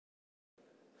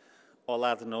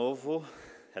Olá de novo.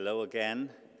 Hello again.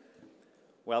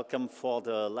 Welcome for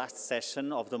the last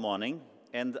session of the morning.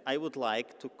 And I would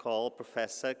like to call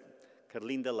Professor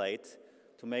Carlinda Leite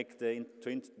to make the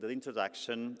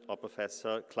introduction of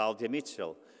Professor Claudia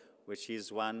Mitchell, which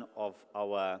is one of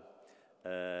our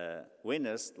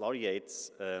winners, laureates,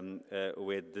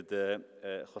 with the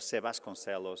José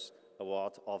Vasconcelos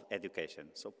Award of Education.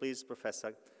 So please,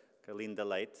 Professor Carlinda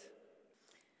Leite.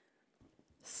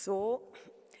 So,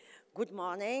 good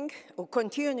morning, or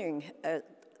continuing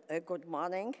good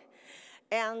morning.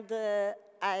 And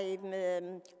I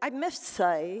must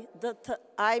say that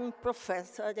I'm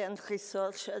professor and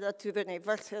researcher at the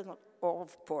University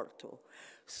of Porto.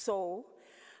 So,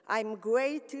 I'm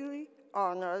greatly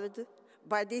honored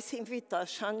by this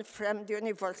invitation from the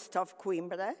University of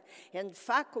Coimbra and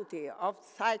Faculty of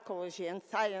Psychology and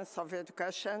Science of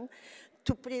Education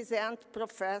to present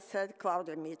Professor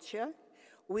Claudia Mitchell,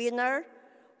 winner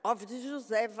of the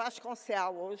José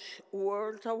Vasconcelos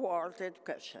World Award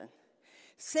Education.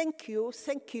 Thank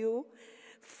you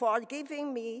for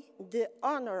giving me the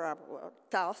honorable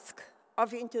task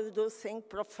of introducing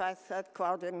Professor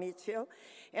Claudia Mitchell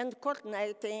and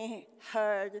coordinating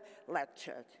her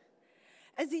lecture.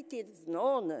 As it is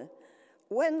known,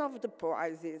 one of the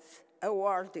prizes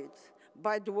awarded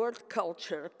by the World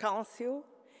Culture Council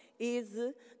is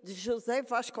the José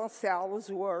Vasconcelos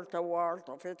World Award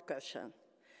of Education.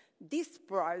 This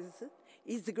prize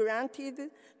is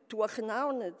granted to a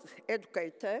renowned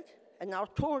educator, an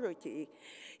authority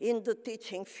in the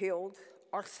teaching field,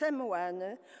 or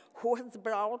someone who has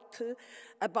brought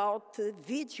about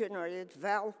visionary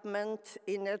development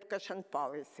in education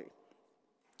policy.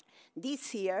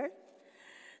 This year,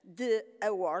 the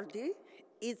awardee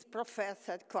is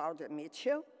Professor Claudia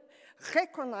Mitchell,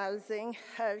 recognizing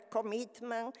her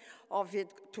commitment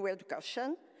to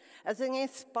education as an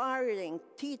inspiring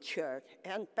teacher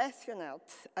and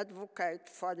passionate advocate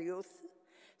for youth,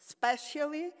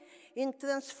 especially in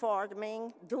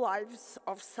transforming the lives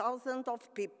of thousands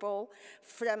of people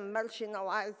from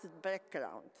marginalized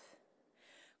backgrounds.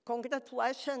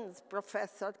 Congratulations,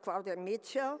 Professor Claudia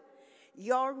Mitchell.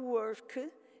 Your work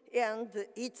and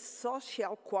its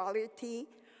social quality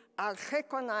are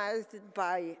recognized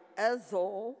by us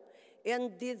all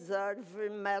and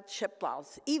deserve much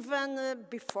applause, even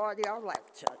before your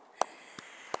lecture.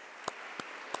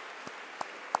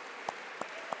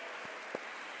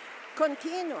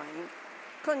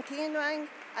 Continuing,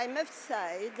 I must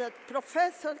say that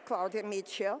Professor Claudia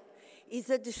Mitchell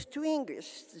is a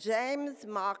distinguished James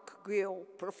McGill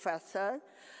Professor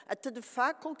at the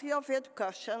Faculty of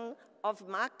Education of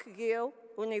McGill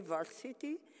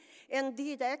University and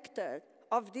Director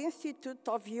of the Institute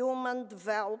of Human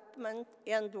Development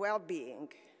and Well-Being.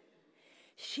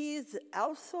 She is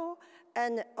also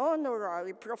an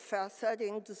honorary professor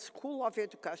in the School of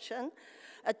Education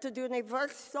at the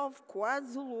University of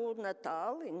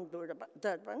KwaZulu-Natal in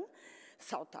Durban,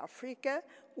 South Africa,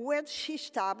 where she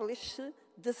established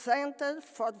the Center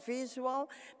for Visual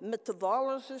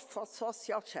Methodologies for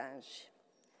Social Change.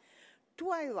 To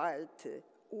highlight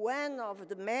one of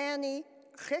the many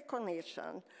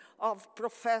recognition of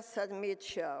Professor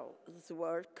Mitchell's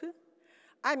work,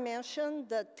 I mentioned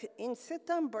that in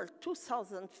September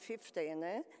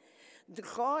 2015, the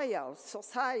Royal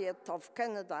Society of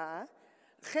Canada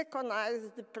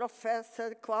recognized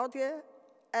Professor Claudia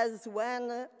as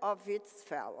one of its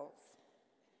fellows.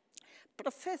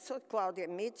 Professor Claudia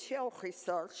Mitchell's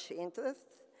research interests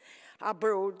are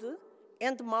broad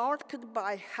and marked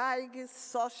by high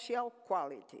social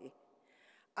quality.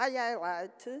 I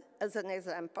highlight, as an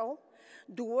example,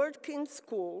 the work in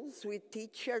schools with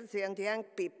teachers and young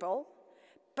people,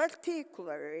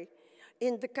 particularly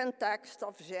in the context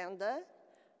of gender,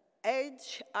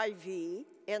 HIV,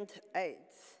 and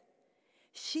AIDS.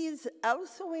 She is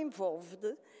also involved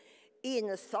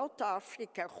in South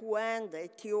Africa, Rwanda,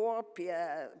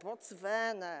 Ethiopia,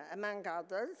 Botswana, among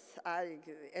others,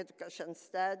 education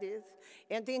studies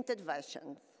and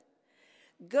interventions.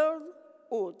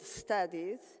 Girlhood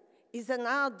studies is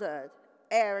another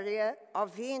area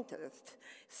of interest,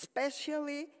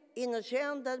 especially in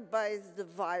gender-based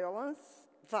violence.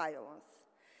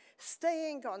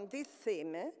 Staying on this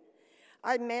theme,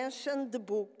 I mentioned the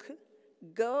book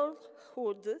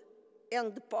Girlhood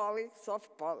and the Politics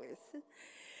of Place,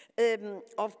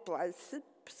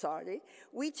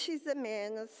 which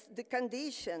examines the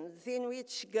conditions in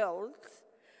which girls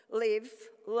live,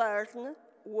 learn,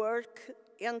 work,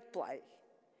 and play.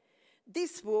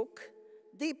 This book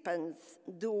deepens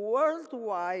the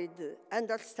worldwide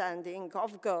understanding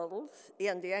of girls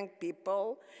and young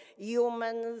people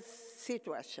human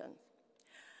situation.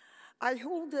 I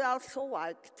would also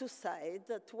like to say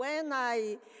that when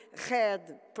I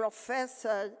read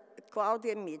Professor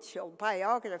Claudia Mitchell's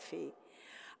biography,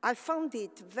 I found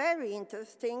it very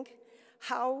interesting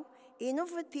how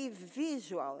innovative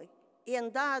visual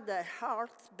and other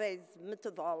art-based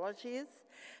methodologies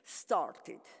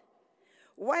started.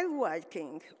 While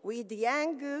working with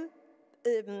young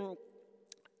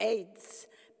AIDS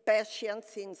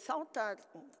patients in Southern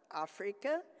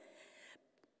Africa,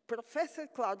 Professor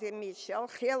Claudia Mitchell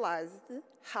realized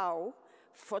how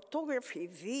photography,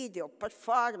 video,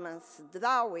 performance,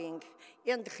 drawing,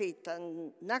 and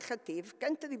written narrative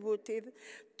contributed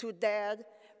to their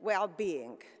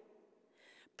well-being.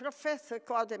 Professor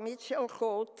Claudia Mitchell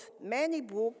wrote many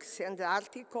books and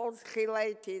articles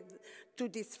related to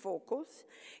this focus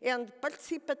and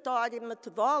participatory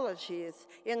methodologies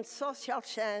in social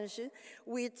change,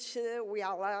 which we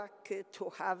are lucky to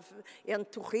have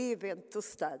and to read and to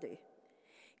study.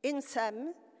 In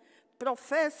sum,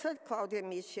 Professor Claudia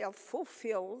Mitchell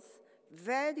fulfills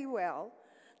very well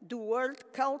the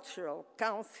World Cultural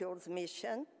Council's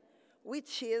mission,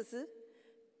 which is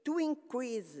to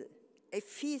increase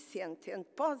efficient and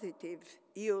positive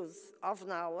use of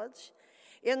knowledge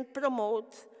and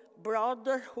promote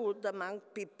brotherhood among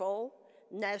people,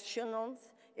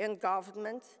 nations, and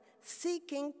governments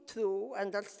seeking true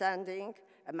understanding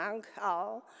among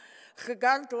all,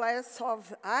 regardless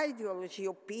of ideology,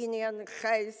 opinion,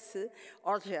 race,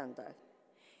 or gender.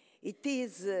 It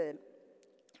is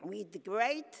with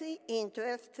great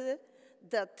interest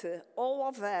that all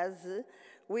of us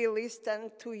will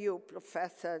listen to you,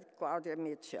 Professor Claudia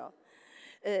Mitchell,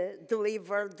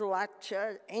 deliver the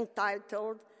lecture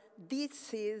entitled,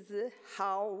 "This is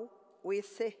How We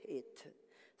See It,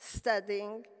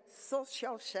 Studying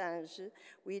Social Change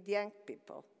with Young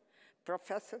People."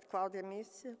 Professor Claudia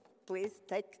Mitchell, please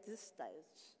take the stage.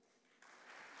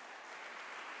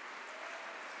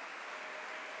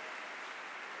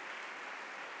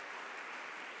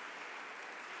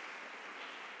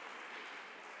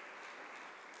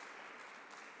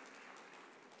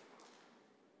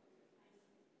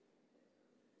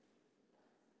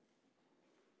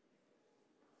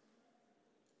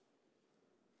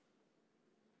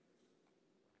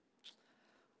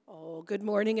 Oh, good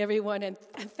morning, everyone, and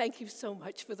thank you so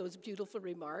much for those beautiful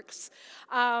remarks.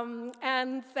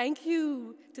 And thank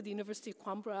you to the University of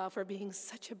Coimbra for being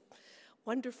such a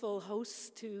wonderful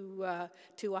host to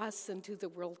us and to the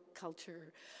World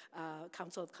Culture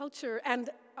Council of Culture. And,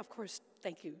 of course,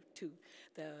 thank you to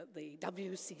the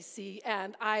WCC.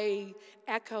 And I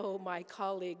echo my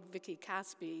colleague, Vicky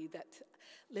Caspi, that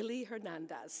Lily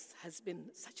Hernandez has been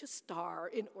such a star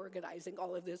in organizing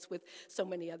all of this with so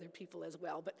many other people as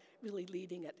well, but really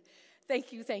leading it.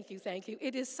 Thank you, thank you, thank you.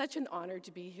 It is such an honor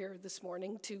to be here this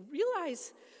morning to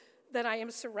realize that I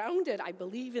am surrounded, I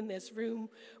believe, in this room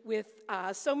with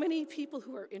so many people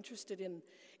who are interested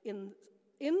in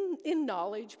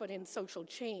knowledge, but in social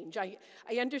change. I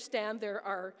understand there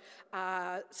are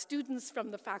students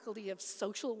from the Faculty of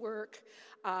Social Work,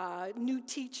 new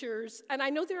teachers, and I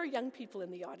know there are young people in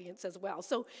the audience as well.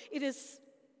 So it is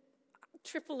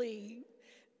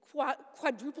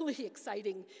quadruply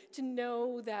exciting to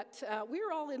know that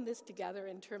we're all in this together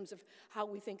in terms of how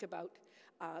we think about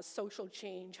social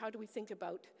change, how do we think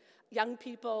about young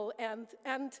people,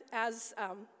 and as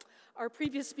our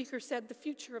previous speaker said, the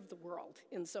future of the world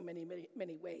in so many, many,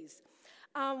 many ways.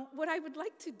 What I would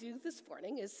like to do this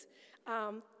morning is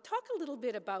talk a little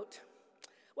bit about,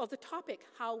 well, the topic,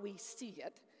 how we see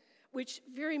it, which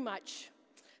very much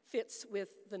fits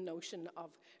with the notion of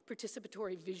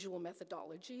participatory visual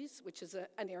methodologies, which is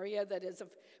an area that is of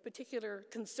particular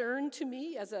concern to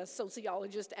me as a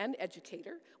sociologist and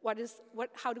educator.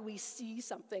 How do we see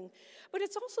something? But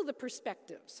it's also the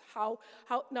perspectives. How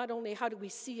not only how do we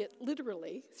see it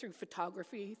literally through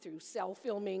photography, through cell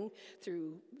filming,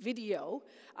 through video,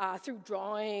 through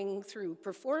drawing, through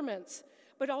performance,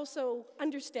 but also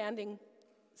understanding,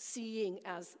 seeing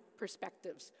as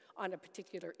perspectives on a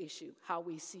particular issue, how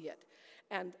we see it,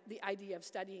 and the idea of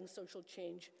studying social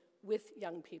change with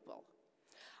young people.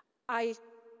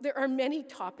 There are many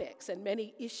topics and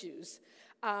many issues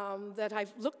that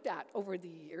I've looked at over the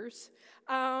years,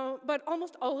 but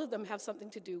almost all of them have something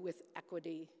to do with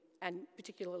equity, and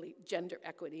particularly gender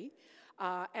equity,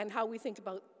 and how we think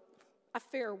about a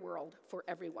fair world for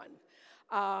everyone.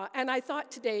 And I thought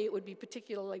today it would be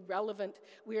particularly relevant.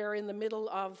 We are in the middle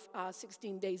of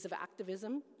 16 Days of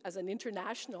Activism as an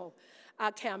international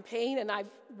campaign, and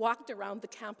I've walked around the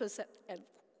campus at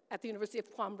at the University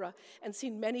of Coimbra and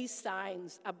seen many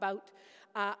signs about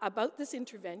this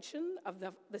intervention,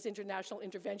 this international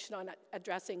intervention on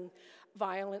addressing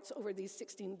violence over these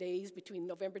 16 days between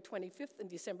November 25th and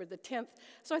December the 10th.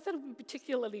 So I thought it would be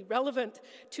particularly relevant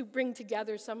to bring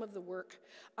together some of the work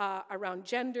around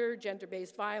gender,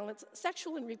 gender-based violence,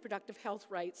 sexual and reproductive health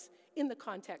rights in the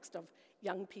context of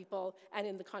young people and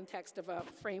in the context of a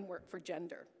framework for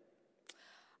gender.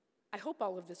 I hope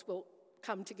all of this will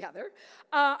come together.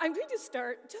 I'm going to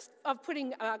start just of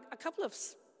putting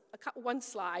one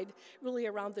slide really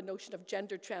around the notion of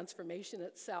gender transformation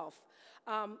itself.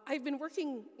 I've been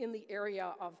working in the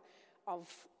area of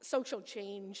social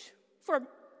change for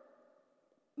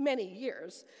many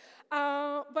years,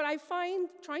 but I find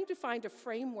trying to find a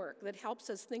framework that helps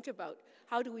us think about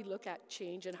how do we look at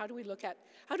change and how do we look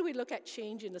at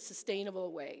change in a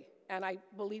sustainable way. And I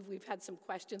believe we've had some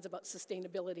questions about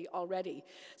sustainability already.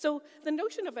 So the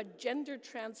notion of a gender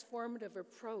transformative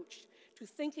approach to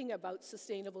thinking about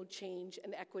sustainable change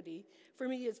and equity, for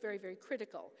me, is very, very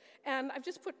critical. And I've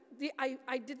just put,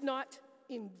 I did not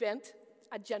invent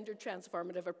a gender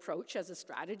transformative approach as a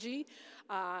strategy.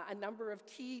 A number of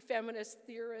key feminist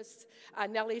theorists,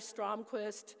 Nellie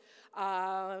Stromquist,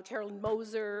 Carolyn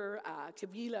Moser,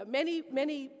 Kabila,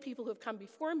 many people who have come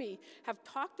before me have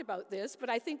talked about this, but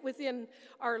I think within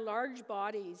our large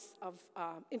bodies of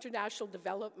international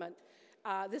development,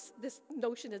 this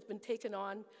notion has been taken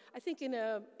on, I think, in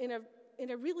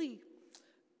a really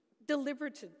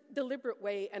deliberate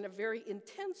way and a very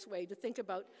intense way to think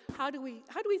about how do we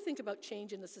think about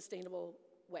change in a sustainable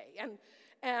way.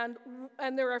 And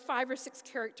there are 5 or 6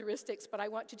 characteristics, but I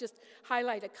want to just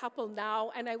highlight a couple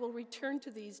now, and I will return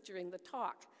to these during the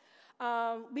talk.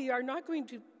 We are not going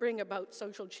to bring about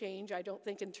social change, I don't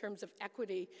think, in terms of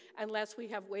equity, unless we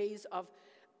have ways of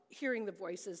hearing the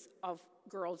voices of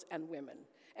girls and women.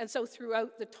 And so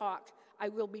throughout the talk,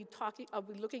 I'll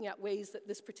be looking at ways that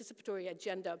this participatory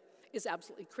agenda is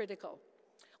absolutely critical.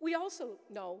 We also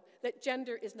know that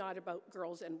gender is not about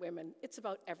girls and women, it's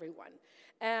about everyone.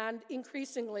 And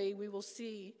increasingly,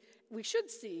 we should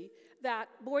see that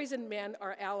boys and men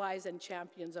are allies and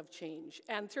champions of change.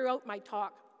 And throughout my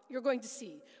talk, you're going to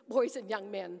see boys and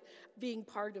young men being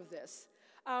part of this.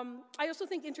 I also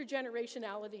think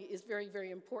intergenerationality is very,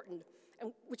 very important,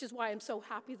 which is why I'm so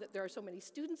happy that there are so many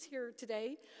students here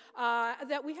today,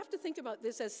 that we have to think about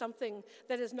this as something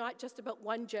that is not just about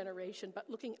one generation, but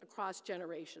looking across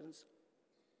generations.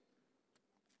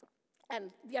 And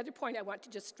the other point I want to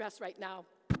just stress right now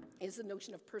is the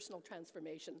notion of personal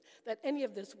transformation, that any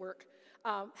of this work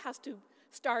has to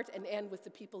start and end with the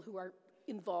people who are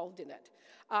involved in it.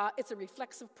 It's a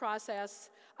reflexive process,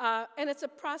 and it's a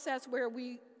process where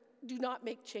we do not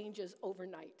make changes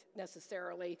overnight,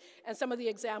 necessarily. And some of the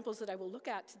examples that I will look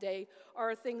at today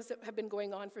are things that have been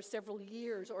going on for several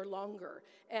years or longer.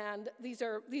 And these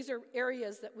are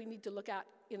areas that we need to look at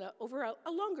over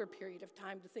a longer period of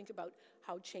time to think about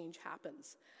how change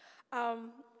happens. I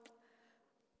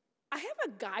have a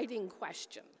guiding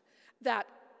question that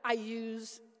I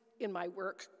use in my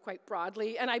work quite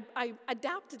broadly, and I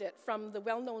adapted it from the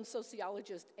well-known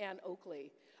sociologist Anne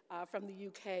Oakley from the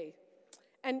UK.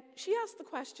 And she asked the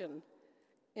question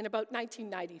in about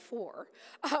 1994,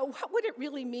 what would it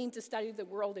really mean to study the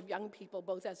world of young people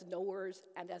both as knowers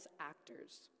and as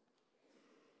actors?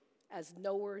 As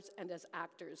knowers and as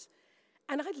actors.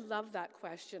 And I love that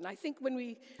question. I think when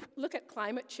we look at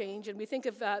climate change and we think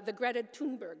of the Greta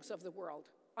Thunbergs of the world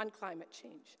on climate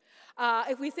change,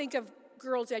 if we think of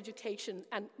girls' education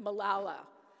and Malala,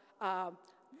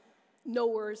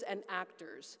 knowers and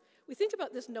actors, we think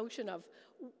about this notion of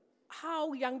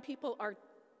how young people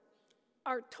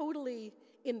are totally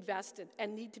invested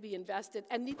and need to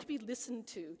be listened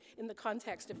to in the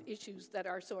context of issues that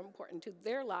are so important to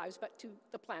their lives, but to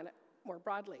the planet more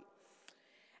broadly.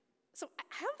 So I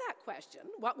have that question,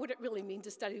 what would it really mean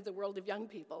to study the world of young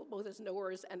people, both as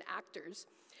knowers and actors?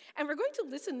 And we're going to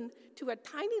listen to a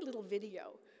tiny little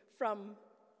video from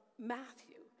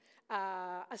Matthew,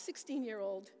 a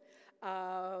 16-year-old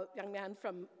young man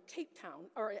from Cape Town,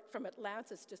 or from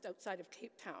Atlantis, just outside of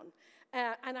Cape Town.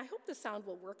 And I hope the sound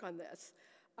will work on this.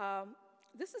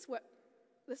 This is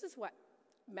what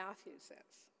Matthew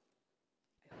says.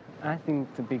 I think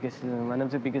one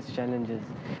of the biggest challenges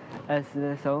is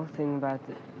this whole thing about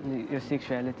your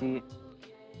sexuality,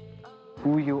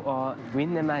 who you are,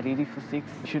 when am I ready for sex,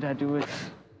 should I do it,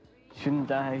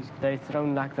 shouldn't I? They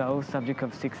thrown like the whole subject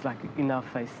of sex like in our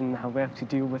face and how we have to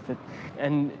deal with it.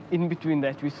 And in between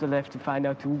that we still have to find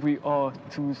out who we are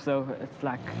too, so it's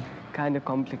like kind of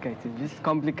complicated. It just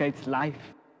complicates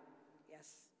life.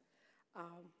 Yes.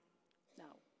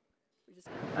 Now, we're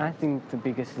this? I think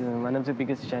one of the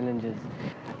biggest challenges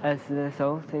is this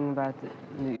whole thing about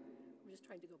I'm just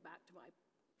trying to go back to my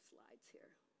slides here.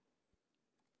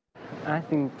 I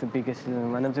think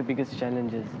one of the biggest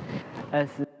challenges is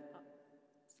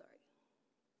Sorry.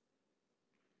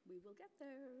 We will get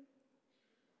there.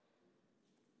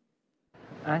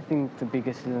 I think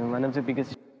one of the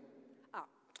biggest.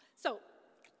 So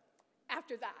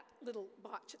after that little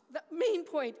botch, the main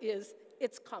point is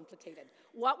it's complicated.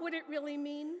 What would it really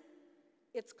mean?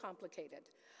 It's complicated.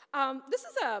 This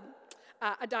is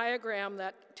a diagram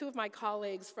that two of my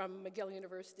colleagues from McGill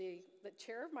University, the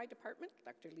chair of my department,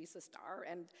 Dr. Lisa Starr,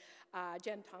 and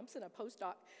Jen Thompson, a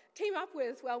postdoc, came up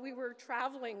with while we were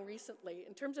traveling recently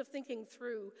in terms of thinking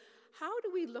through how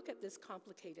do we look at this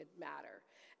complicated matter.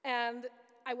 And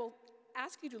I will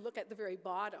ask you to look at the very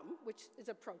bottom, which is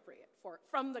appropriate for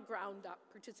from the ground up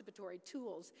participatory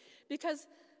tools, because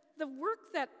the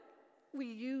work that we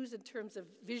use in terms of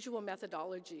visual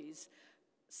methodologies,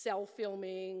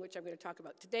 self-filming, which I'm going to talk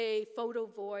about today, photo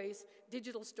voice,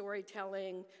 digital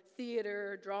storytelling,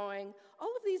 theater, drawing,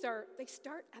 all of these they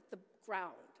start at the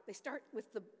ground. They start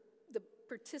with the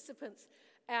participants,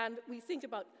 and we think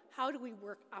about how do we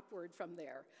work upward from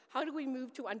there? How do we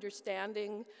move to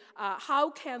understanding? How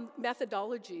can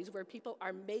methodologies where people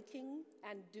are making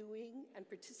and doing and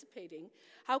participating,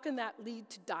 how can that lead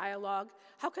to dialogue?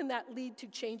 How can that lead to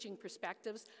changing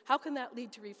perspectives? How can that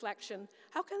lead to reflection?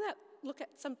 How can that look at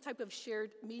some type of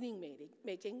shared meaning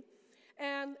making?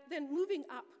 And then moving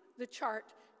up the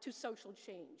chart to social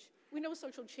change. We know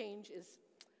social change is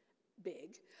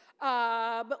big,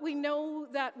 but we know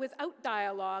that without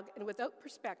dialogue and without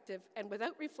perspective and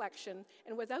without reflection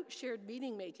and without shared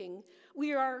meaning making,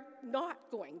 we are not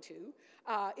going to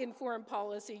inform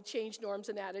policy, change norms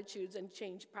and attitudes, and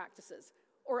change practices.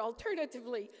 Or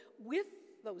alternatively, with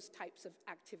those types of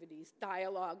activities,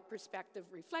 dialogue, perspective,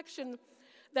 reflection,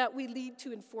 that we lead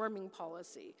to informing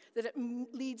policy, that it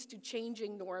leads to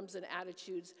changing norms and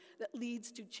attitudes, that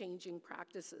leads to changing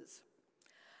practices.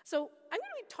 So I'm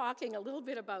going to be talking a little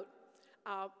bit about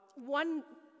one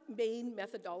main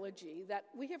methodology that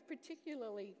we have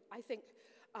particularly, I think,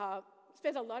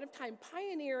 spent a lot of time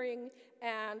pioneering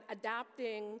and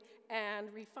adapting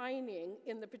and refining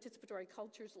in the Participatory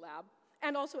Cultures Lab,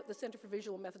 and also at the Center for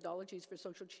Visual Methodologies for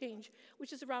Social Change,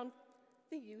 which is around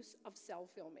the use of cell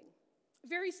filming.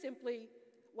 Very simply,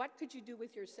 what could you do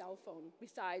with your cell phone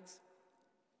besides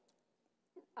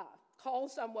call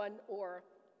someone or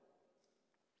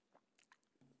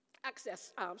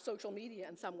access social media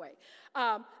in some way?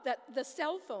 That the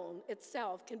cell phone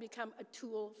itself can become a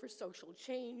tool for social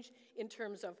change in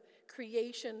terms of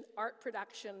creation, art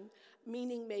production,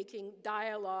 meaning making,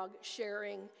 dialogue,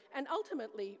 sharing, and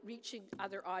ultimately reaching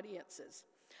other audiences.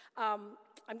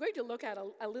 I'm going to look at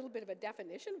a little bit of a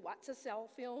definition. What's a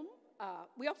cell film?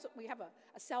 We have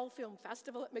a cell film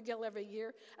festival at McGill every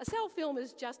year. A cell film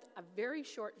is just a very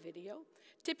short video,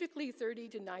 typically 30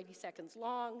 to 90 seconds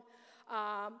long.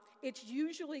 It's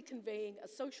usually conveying a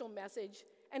social message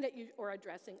or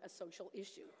addressing a social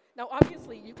issue. Now,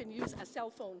 obviously, you can use a cell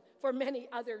phone for many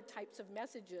other types of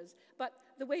messages, but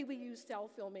the way we use cell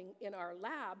filming in our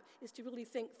lab is to really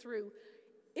think through,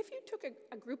 if you took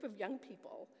a group of young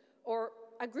people, or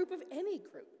a group of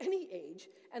any age,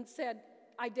 and said,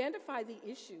 identify the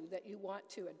issue that you want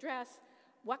to address,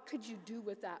 what could you do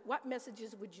with that? What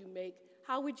messages would you make?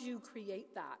 How would you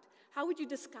create that? How would you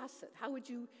discuss it? How would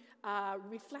you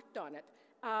reflect on it?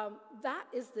 That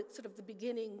is the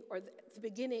beginning, or the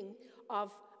beginning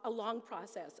of a long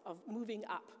process of moving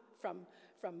up from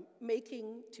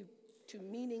making to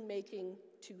meaning making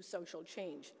to social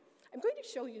change. I'm going to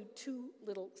show you two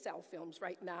little cell films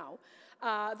right now.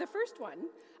 The first one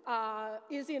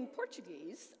is in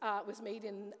Portuguese. It was made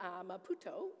in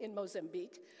Maputo in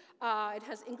Mozambique. It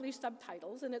has English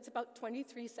subtitles, and it's about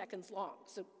 23 seconds long,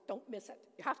 so don't miss it.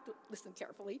 You have to listen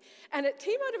carefully. And it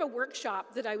came out of a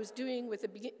workshop that I was doing with a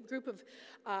group of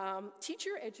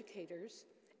teacher educators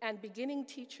and beginning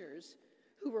teachers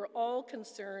who were all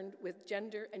concerned with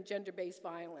gender and gender-based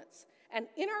violence. And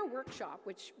in our workshop,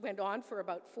 which went on for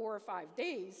about 4 or 5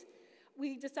 days,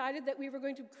 we decided that we were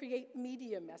going to create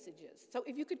media messages. So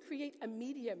if you could create a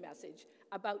media message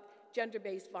about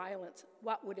gender-based violence,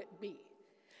 what would it be?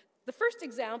 The first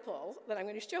example that I'm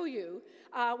going to show you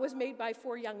was made by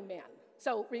 4 young men.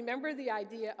 So remember the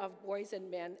idea of boys and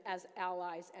men as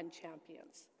allies and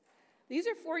champions. These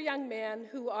are 4 young men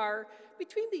who are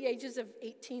between the ages of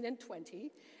 18 and 20,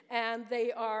 and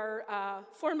they are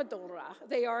formadora.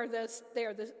 They are the,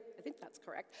 I think that's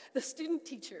correct, the student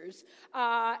teachers,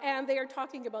 and they are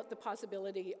talking about the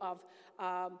possibility of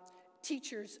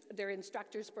teachers, their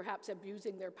instructors perhaps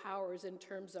abusing their powers in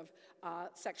terms of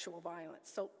sexual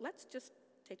violence. So let's just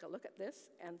take a look at this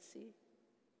and see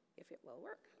if it will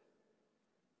work.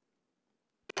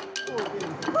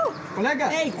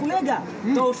 Colega? Ei, colega,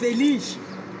 estou feliz.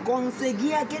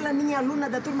 Consegui aquela minha aluna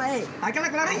da turma E. Aquela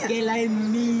Clarinha? Aquela é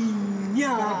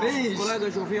minha. Parabéns.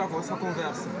 Colegas, ouvi a vossa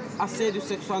conversa. Assédio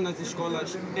sexual nas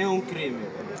escolas é um crime.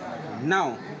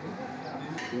 Não.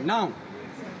 Não.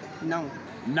 Não.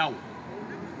 Não.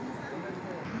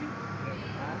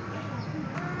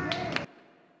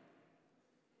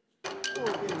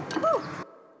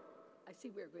 I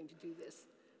see we're going to do this.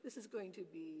 This is going to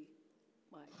be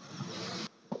my...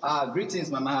 Greetings,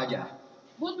 Mama Haja.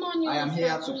 Good morning. I am Mr.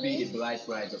 here to Kule. be the bride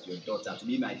price of your daughter, to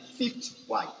be my 5th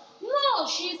wife. No,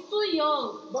 she's too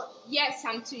young. But Yes,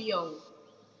 I'm too young.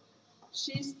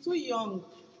 She's too young.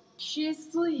 She's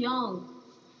too young.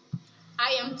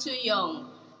 I am too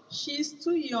young. She's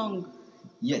too young.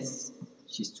 yes,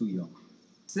 she's too young.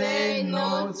 Say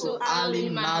no to early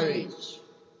marriage.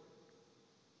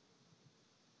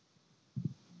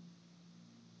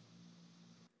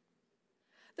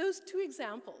 Those two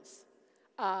examples.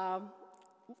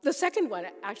 The second one,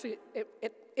 actually,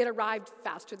 it arrived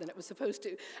faster than it was supposed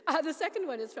to. The second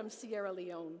one is from Sierra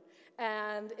Leone,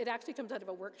 and it actually comes out of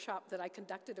a workshop that I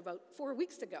conducted about 4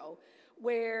 weeks ago,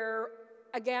 where,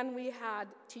 again, we had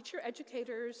teacher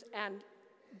educators and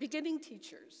beginning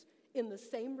teachers in the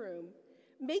same room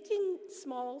making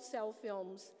small cell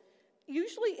films,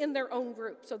 usually in their own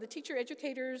group. So the teacher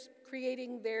educators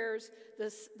creating theirs,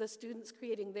 the students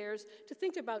creating theirs, to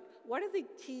think about what are the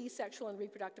key sexual and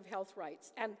reproductive health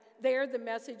rights. And there the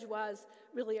message was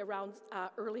really around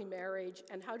early marriage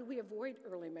and how do we avoid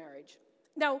early marriage.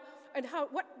 Now, and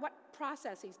what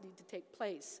processes need to take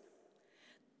place.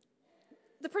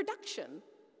 The production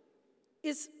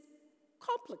is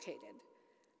complicated,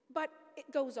 but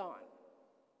it goes on.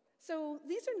 So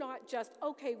these are not just,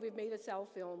 okay, we've made a cell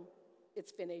film,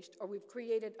 it's finished, or we've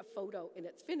created a photo and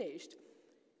it's finished.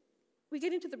 We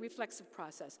get into the reflexive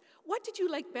process. What did you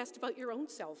like best about your own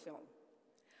cell film?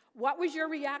 What was your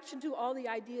reaction to all the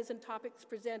ideas and topics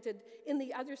presented in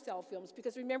the other cell films?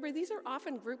 Because remember, these are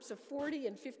often groups of 40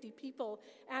 and 50 people,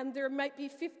 and there might be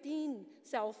 15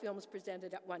 cell films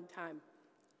presented at one time.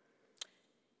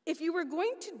 If you were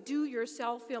going to do your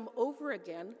cell film over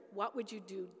again, what would you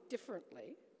do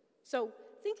differently? So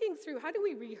thinking through, how do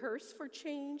we rehearse for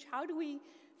change? How do we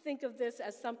think of this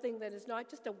as something that is not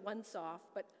just a once-off,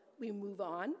 but we move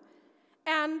on?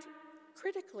 And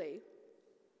critically,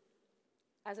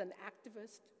 as an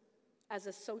activist, as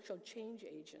a social change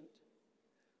agent,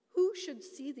 who should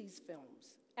see these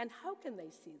films and how can they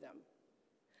see them?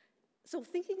 So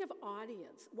thinking of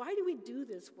audience, why do we do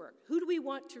this work? Who do we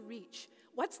want to reach?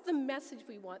 What's the message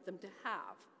we want them to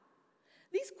have?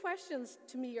 These questions,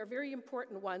 to me, are very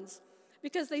important ones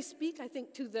because they speak, I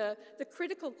think, to the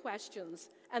critical questions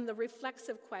and the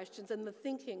reflexive questions and the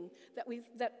thinking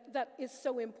that is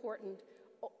so important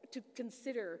to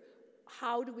consider.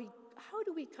 How do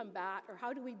we combat or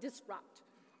how do we disrupt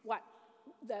what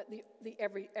the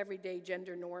everyday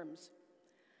gender norms?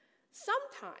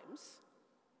 Sometimes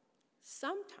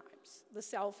the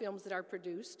cell films that are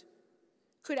produced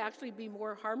could actually be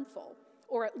more harmful,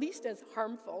 or at least as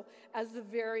harmful as the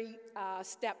very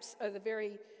steps or the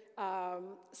very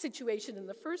situation in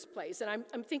the first place. And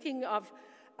I'm thinking of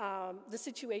the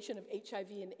situation of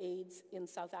HIV and AIDS in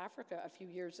South Africa a few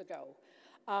years ago,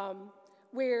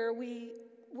 where we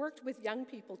worked with young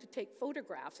people to take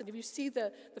photographs. And if you see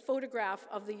the photograph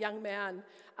of the young man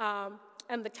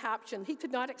and the caption, he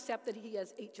could not accept that he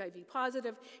is HIV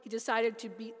positive. He decided to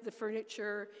beat the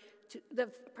furniture, the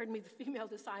female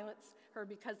to silence her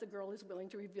because the girl is willing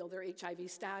to reveal their HIV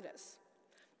status.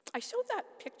 I showed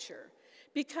that picture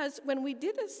because when we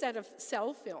did a set of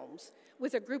cell films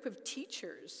with a group of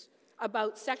teachers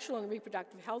about sexual and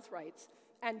reproductive health rights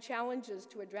and challenges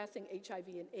to addressing HIV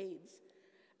and AIDS,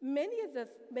 many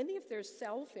of their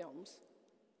cell films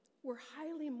were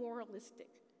highly moralistic.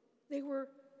 They were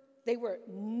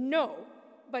no,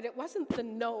 but it wasn't the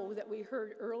no that we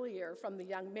heard earlier from the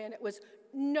young men. It was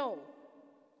no.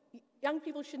 Young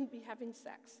people shouldn't be having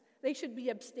sex. They should be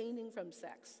abstaining from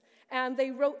sex. And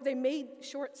they made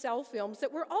short cell films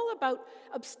that were all about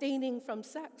abstaining from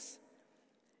sex.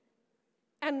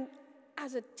 And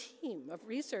as a team of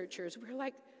researchers, we're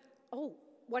like, oh,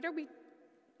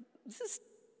 this is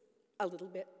a little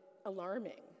bit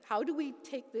alarming. How do we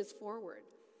take this forward?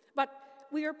 But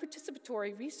we are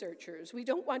participatory researchers. We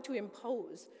don't want to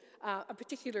impose a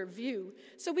particular view.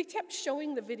 So we kept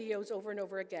showing the videos over and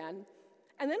over again.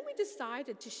 And then we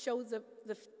decided to show the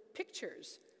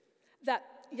pictures that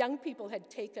young people had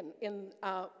taken in,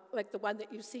 like the one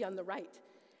that you see on the right,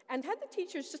 and had the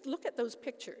teachers just look at those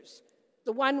pictures.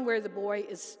 The one where the boy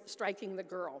is striking the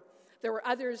girl. There were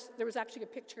others, there was actually a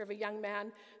picture of a young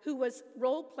man who was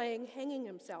role-playing hanging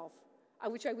himself,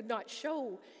 which I would not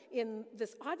show in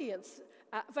this audience,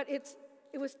 but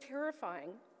it was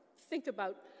terrifying. Think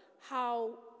about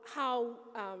how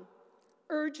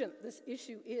urgent this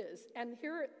issue is. And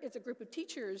here is a group of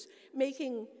teachers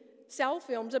making cell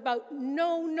films about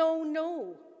no, no,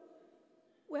 no.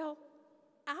 Well,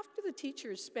 after the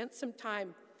teachers spent some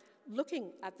time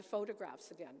looking at the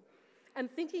photographs again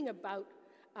and thinking about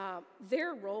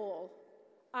their role,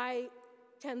 I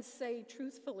can say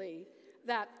truthfully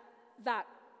that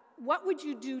what would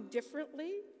you do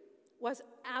differently was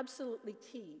absolutely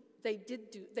key.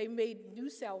 They made new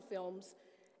cell films,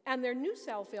 and their new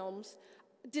cell films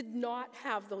did not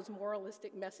have those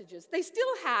moralistic messages. They're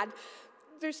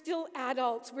still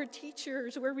adults, we're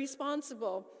teachers, we're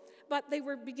responsible, but they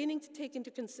were beginning to take into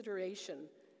consideration,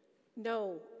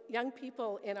 no, young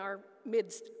people in our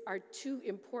midst are too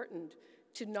important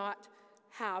to not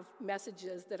have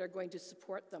messages that are going to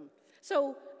support them.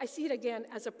 So I see it again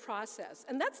as a process,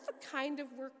 and that's the kind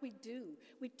of work we do.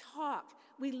 We talk,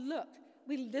 we look,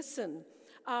 we listen,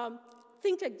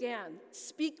 think again,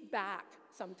 speak back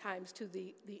sometimes to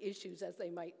the issues as they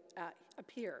might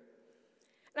appear.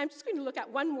 And I'm just going to look at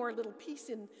one more little piece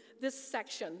in this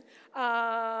section,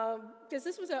 because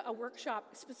this was a workshop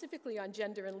specifically on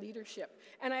gender and leadership.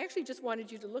 And I actually just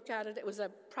wanted you to look at it. It was a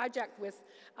project with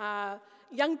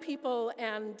young people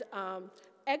and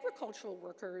agricultural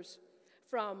workers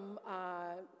from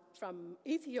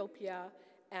Ethiopia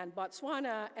and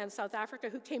Botswana and South Africa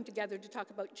who came together to talk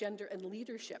about gender and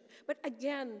leadership. But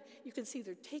again, you can see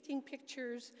they're taking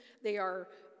pictures, they are,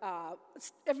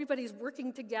 everybody's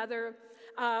working together.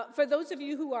 For those of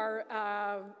you who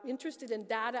are interested in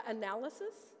data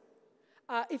analysis,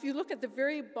 if you look at the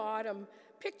very bottom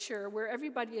picture where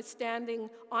everybody is standing,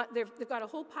 they've got a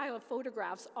whole pile of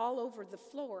photographs all over the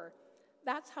floor.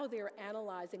 That's how they're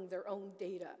analyzing their own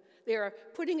data. They're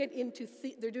putting it into,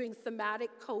 they're doing thematic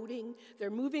coding, they're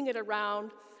moving it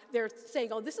around, they're saying,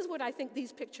 oh, this is what I think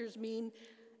these pictures mean.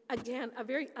 Again,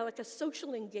 like a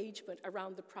social engagement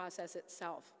around the process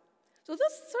itself. So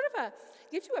this sort of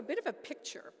gives you a bit of a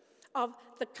picture of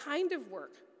the kind of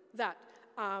work that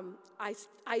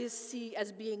I see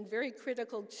as being very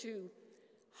critical to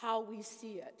how we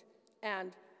see it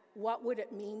and what would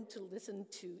it mean to listen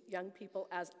to young people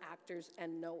as actors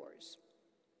and knowers.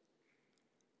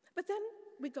 But then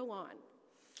we go on.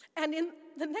 And in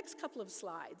the next couple of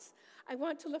slides, I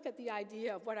want to look at the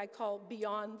idea of what I call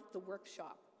beyond the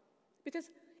workshop. Because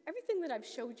everything that I've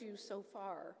showed you so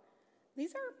far,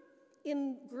 these are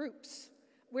in groups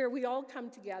where we all come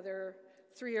together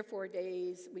 3 or 4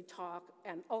 days, we talk,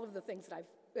 and all of the things that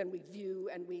and we view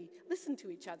and we listen to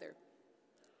each other.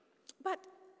 But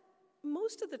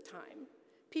most of the time,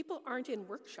 people aren't in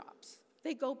workshops.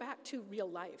 They go back to real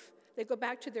life. They go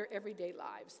back to their everyday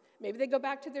lives. Maybe they go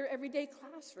back to their everyday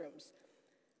classrooms.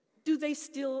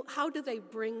 How do they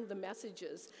bring the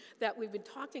messages that we've been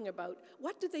talking about?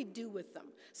 What do they do with them?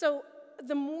 So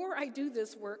the more I do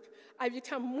this work, I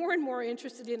become more and more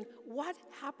interested in what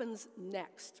happens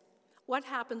next. What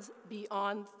happens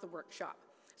beyond the workshop?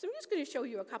 So I'm just going to show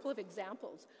you a couple of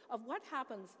examples of what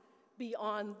happens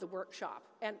beyond the workshop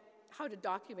and how to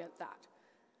document that.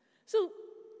 So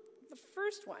the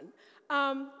first one,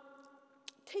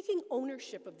 taking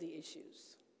ownership of the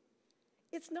issues.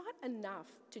 It's not enough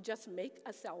to just make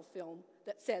a cell film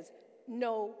that says,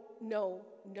 no, no,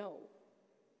 no.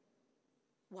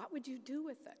 What would you do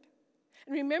with it?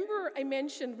 And remember I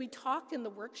mentioned we talk in the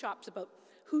workshops about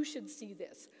who should see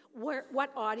this,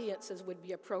 what audiences would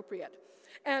be appropriate.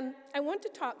 And I want to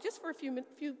talk just for a few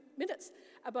minutes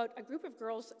about a group of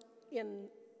girls in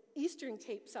Eastern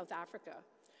Cape, South Africa,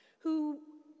 who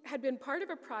had been part of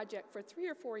a project for 3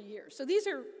 or 4 years. So these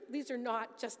are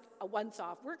not just a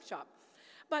once-off workshop,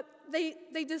 but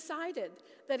they decided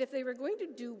that if they were going to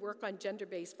do work on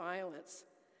gender-based violence,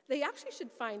 they actually should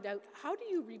find out, how do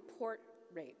you report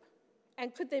rape?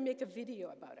 And could they make a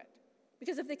video about it?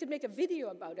 Because if they could make a video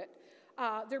about it,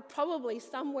 there probably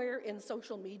somewhere in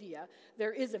social media,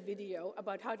 there is a video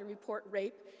about how to report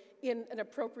rape in an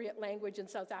appropriate language in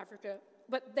South Africa,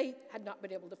 but they had not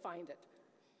been able to find it.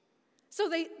 So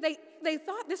they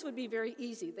thought this would be very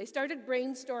easy. They started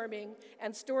brainstorming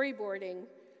and storyboarding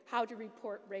how to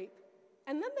report rape.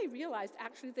 And then they realized,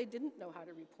 actually, they didn't know how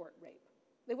to report rape.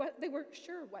 They weren't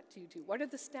sure what to do. What are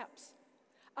the steps?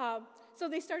 So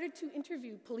they started to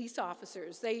interview police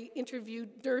officers. They interviewed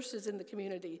nurses in the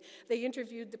community. They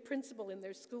interviewed the principal in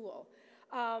their school.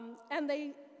 And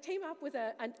they came up with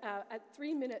a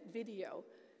 3-minute video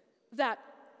that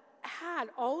had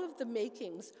all of the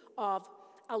makings of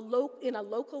in a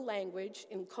local language,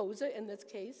 in Xhosa in this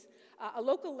case, a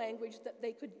local language that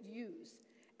they could use.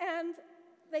 And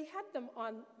they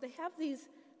have these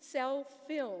cell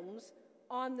films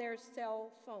on their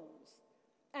cell phones.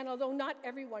 And although not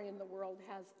everyone in the world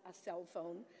has a cell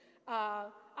phone,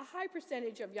 a high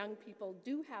percentage of young people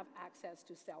do have access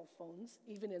to cell phones,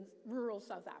 even in rural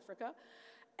South Africa.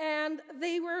 And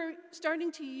they were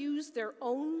starting to use their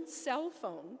own cell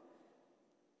phone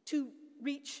to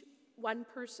reach one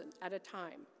person at a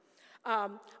time.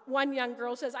 One young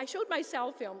girl says, I showed my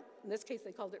cell film, in this case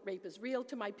they called it Rape is Real,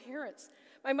 to my parents.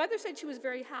 My mother said she was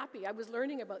very happy. I was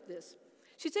learning about this.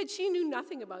 She said she knew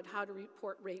nothing about how to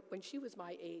report rape when she was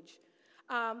my age.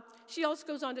 She also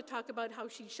goes on to talk about how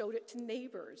she showed it to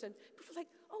neighbors. And people were like,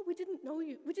 oh, we didn't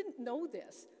know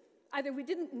this. Either we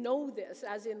didn't know this,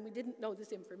 as in we didn't know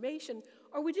this information,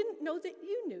 or we didn't know that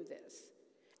you knew this.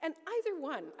 And either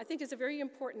one, I think, is a very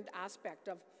important aspect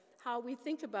of how we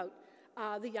think about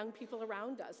the young people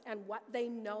around us and what they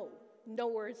know,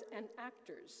 knowers and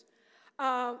actors.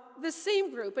 The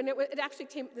same group, and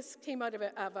this came out of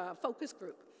a focus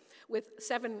group with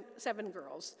seven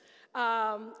girls.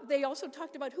 They also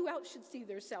talked about who else should see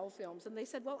their cell films, and they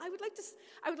said, well, I would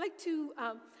like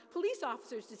police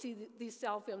officers to see these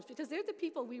cell films because they're the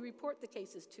people we report the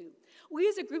cases to. We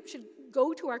as a group should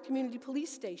go to our community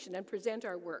police station and present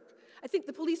our work. I think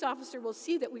the police officer will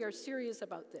see that we are serious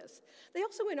about this. They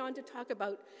also went on to talk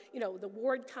about, the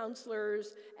ward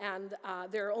counselors and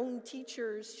their own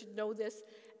teachers should know this.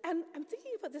 And I'm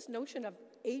thinking about this notion of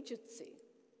agency,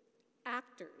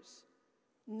 actors,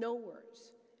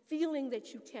 knowers, feeling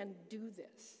that you can do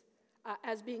this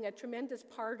as being a tremendous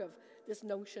part of this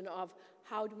notion of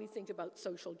how do we think about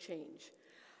social change.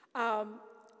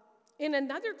 In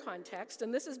another context,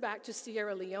 and this is back to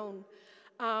Sierra Leone,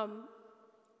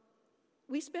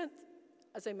 we spent,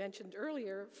 as I mentioned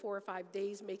earlier, 4 or 5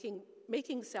 days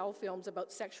making cell films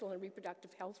about sexual and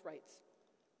reproductive health rights.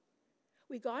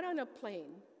 We got on a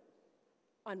plane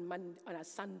on a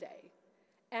Sunday,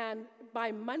 and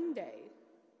by Monday,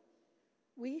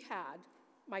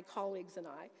 my colleagues and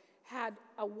I, had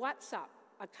a WhatsApp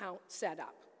account set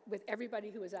up with everybody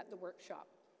who was at the workshop.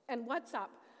 And WhatsApp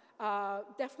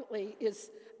definitely is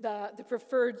the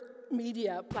preferred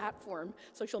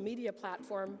social media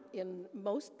platform in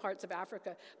most parts of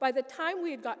Africa. By the time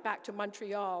we had got back to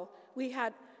Montreal, we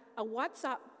had a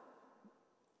WhatsApp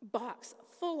box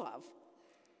full of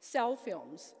cell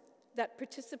films that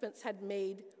participants had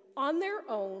made on their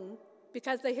own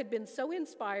because they had been so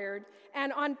inspired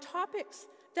and on topics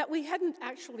that we hadn't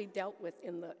actually dealt with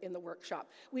in the workshop.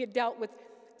 We had dealt with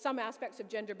some aspects of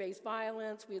gender-based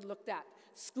violence. We had looked at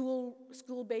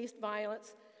school-based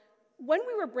violence. When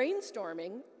we were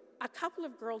brainstorming, a couple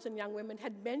of girls and young women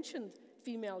had mentioned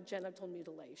female genital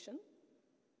mutilation,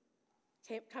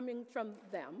 coming from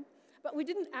them, but we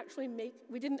didn't actually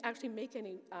make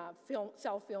any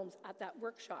cell films at that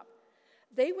workshop.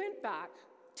 They went back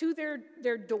to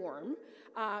their dorm,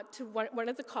 to one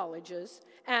of the colleges,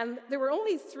 and there were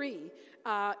only 3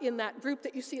 in that group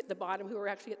that you see at the bottom who were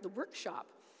actually at the workshop,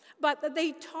 but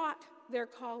they taught their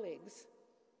colleagues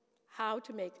how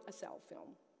to make a cell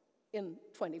film in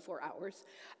 24 hours.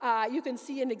 You can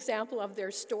see an example of their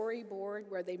storyboard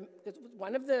where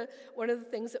one of the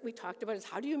things that we talked about is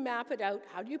how do you map it out?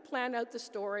 How do you plan out the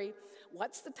story?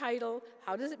 What's the title?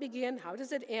 How does it begin? How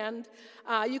does it end?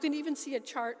 You can even see a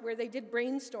chart where they did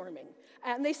brainstorming.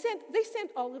 And they sent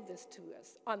all of this to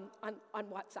us on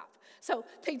WhatsApp. So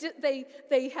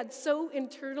they had so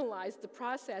internalized the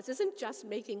process. It isn't just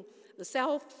making the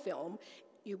cell film.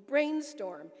 You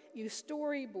brainstorm, you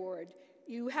storyboard,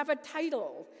 you have a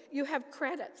title, you have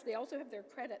credits. They also have their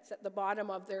credits at the bottom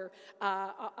of their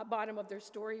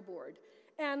storyboard.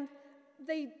 And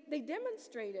they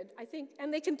demonstrated, I think,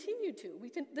 and they continue to.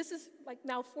 This is like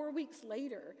now 4 weeks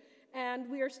later, and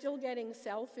we are still getting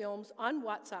cell films on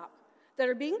WhatsApp that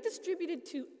are being distributed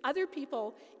to other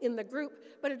people in the group,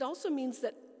 but it also means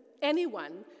that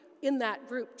anyone in that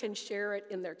group can share it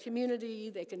in their community,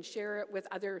 they can share it with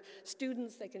other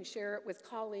students, they can share it with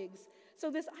colleagues. So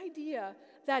this idea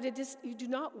that you do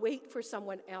not wait for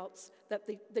someone else, that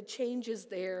the change is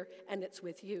there and it's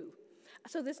with you.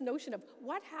 So this notion of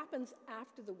what happens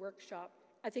after the workshop,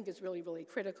 I think is really, really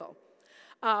critical.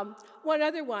 One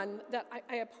other one that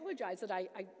I apologize that I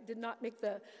did not make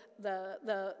the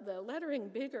lettering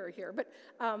bigger here, but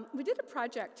we did a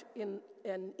project in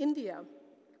India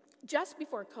just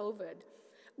before COVID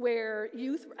where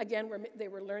youth, again, they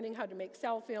were learning how to make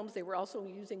cell films. They were also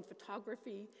using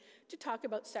photography to talk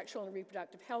about sexual and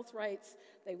reproductive health rights.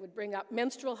 They would bring up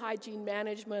menstrual hygiene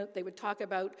management. They would talk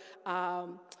about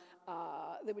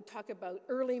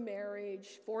early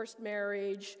marriage, forced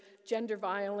marriage, gender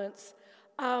violence.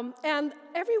 And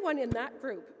everyone in that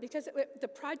group, because the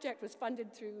project was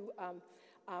funded through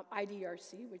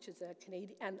IDRC, which is a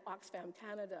Canadian, and Oxfam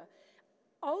Canada,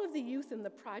 all of the youth in the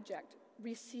project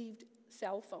received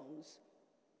cell phones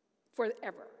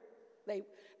forever.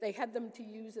 They had them to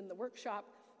use in the workshop,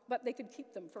 but they could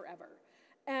keep them forever.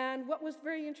 And what was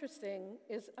very interesting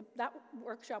is that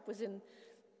workshop was in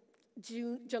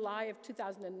July of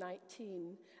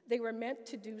 2019. They were meant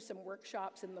to do some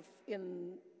workshops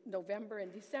in November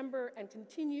and December and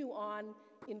continue on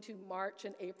into March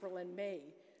and April and May.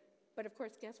 But of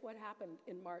course, guess what happened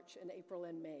in March and April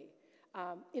and May?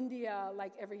 India,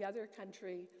 like every other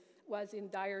country, was in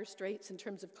dire straits in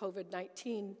terms of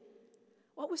COVID-19.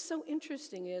 What was so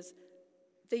interesting is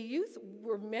the youth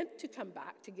were meant to come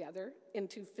back together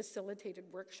into facilitated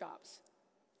workshops,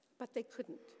 but they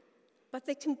couldn't. But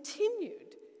they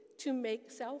continued to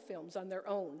make cell films on their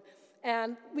own.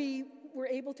 And we were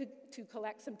able to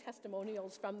collect some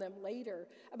testimonials from them later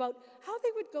about how they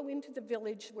would go into the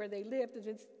village where they lived,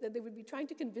 and that they would be trying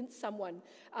to convince someone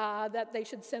that they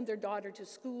should send their daughter to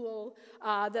school,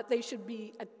 that they should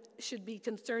be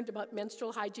concerned about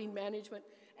menstrual hygiene management.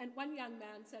 And one young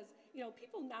man says, you know,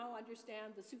 people now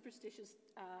understand the superstitious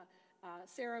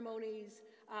ceremonies.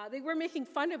 They were making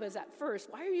fun of us at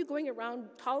first. Why are you going around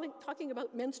talking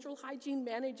about menstrual hygiene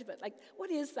management? Like,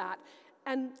 what is that?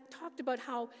 And talked about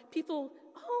how people,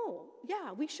 oh,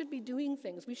 yeah, we should be doing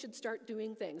things. We should start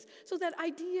doing things. So that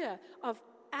idea of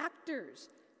actors,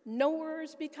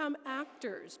 knowers become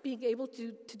actors, being able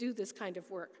to do this kind of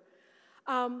work.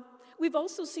 We've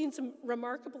also seen some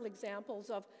remarkable examples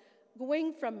of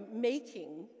going from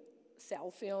making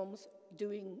cell films,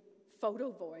 doing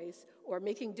photo voice, or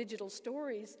making digital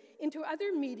stories into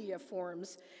other media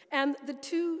forms. And the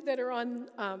two that are on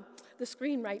the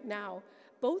screen right now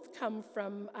both come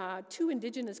from two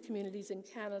Indigenous communities in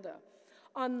Canada.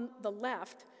 On the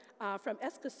left, from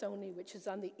Eskasoni, which is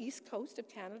on the east coast of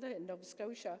Canada in Nova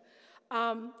Scotia,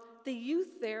 the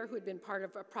youth there, who had been part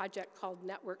of a project called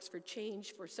Networks for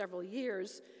Change for several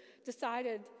years,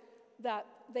 decided that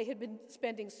they'd been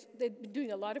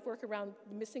doing a lot of work around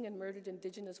missing and murdered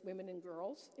Indigenous women and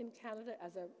girls in Canada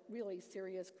as a really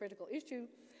serious, critical issue.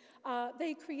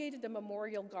 They created a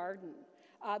memorial garden.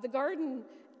 The garden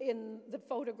in the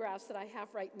photographs that I have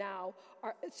right now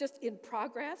it's just in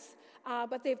progress,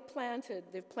 but they've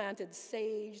planted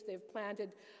sage, they've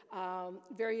planted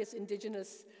various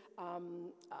Indigenous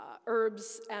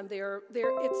herbs, and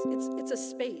it's a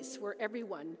space where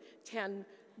everyone can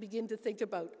begin to think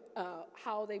about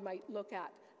how they might look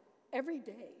at every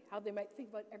day,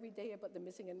 about the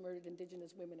missing and murdered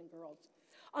Indigenous women and girls.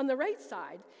 On the right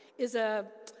side is a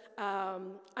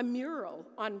mural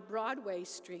on Broadway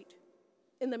Street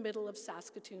in the middle of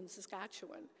Saskatoon,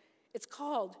 Saskatchewan. It's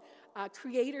called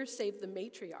Creator Save the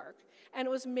Matriarch, and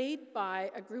it was made by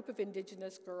a group of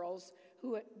Indigenous girls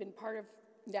who had been part of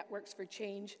Networks for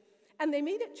Change, and they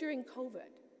made it during COVID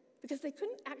because they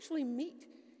couldn't actually meet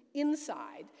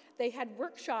inside. They had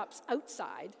workshops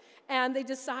outside, and they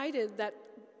decided that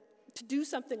to do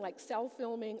something like cell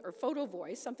filming or photo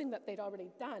voice, something that they'd already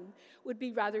done, would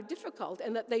be rather difficult,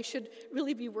 and that they should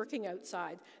really be working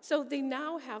outside. So they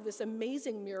now have this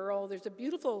amazing mural. There's a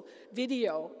beautiful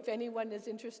video. If anyone is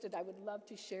interested, I would love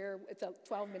to share. It's a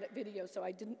 12-minute video, so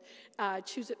I didn't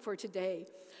choose it for today.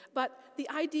 But the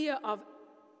idea of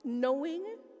knowing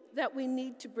that we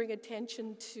need to bring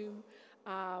attention to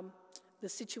the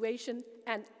situation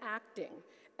and acting.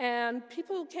 And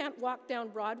people can't walk down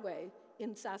Broadway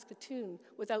in Saskatoon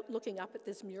without looking up at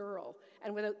this mural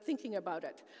and without thinking about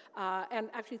it, and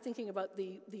actually thinking about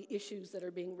the issues that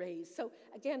are being raised. So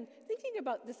again, thinking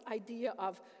about this idea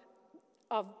of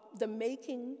the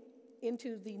making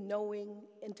into the knowing,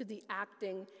 into the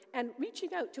acting, and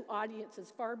reaching out to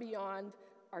audiences far beyond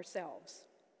ourselves.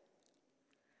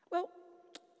 Well,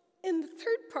 in the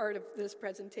third part of this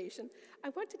presentation, I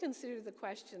want to consider the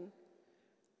question,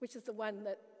 which is the one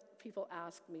that people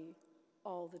ask me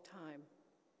all the time.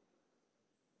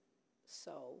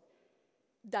 So,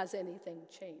 does anything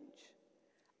change?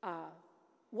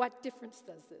 What difference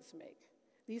does this make?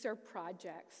 These are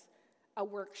projects, a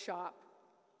workshop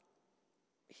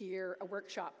here, a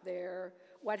workshop there,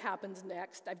 what happens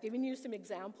next. I've given you some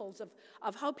examples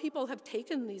of how people have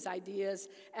taken these ideas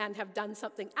and have done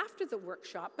something after the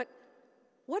workshop, but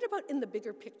what about in the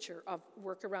bigger picture of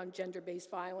work around gender-based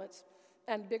violence?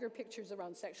 and bigger pictures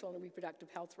around sexual and reproductive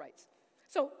health rights.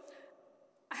 So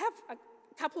I have a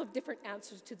couple of different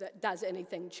answers to the does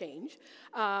anything change.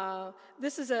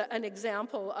 This is an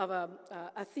example of a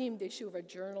themed issue of a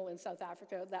journal in South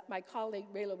Africa that my colleague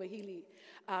Rayla Wahili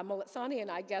Moletsani and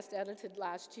I guest edited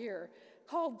last year,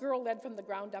 called Girl-Led from the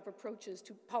Ground Up Approaches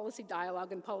to Policy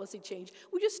Dialogue and Policy Change.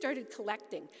 We just started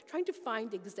collecting, trying to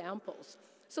find examples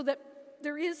so that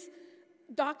there is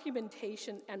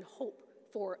documentation and hope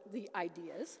for the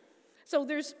ideas. So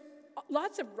there's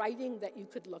lots of writing that you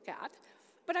could look at,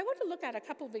 but I want to look at a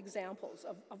couple of examples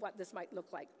of what this might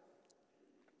look like.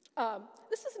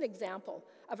 This is an example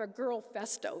of a girl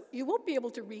festo. You won't be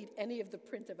able to read any of the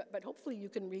print of it, but hopefully you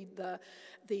can read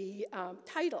the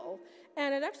title.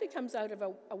 And it actually comes out of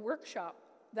a workshop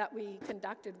that we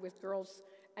conducted with girls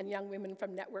and young women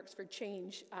from Networks for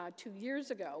Change 2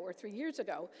 years ago or 3 years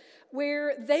ago,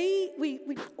 where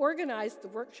we organized the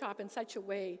workshop in such a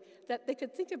way that they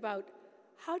could think about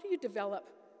how do you develop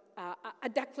a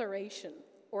declaration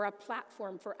or a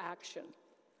platform for action.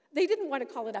 They didn't want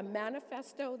to call it a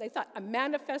manifesto. They thought a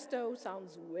manifesto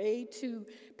sounds way too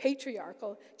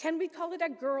patriarchal. Can we call it a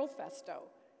girl festo?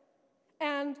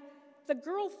 And the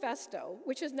Girl Festo,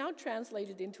 which is now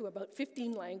translated into about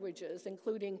 15 languages,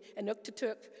 including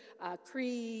Inuktitut,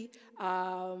 Cree,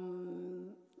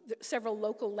 several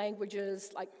local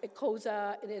languages like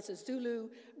Xhosa, it is Zulu,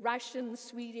 Russian,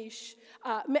 Swedish.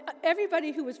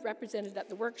 Everybody who was represented at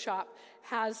the workshop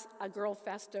has a Girl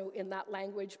Festo in that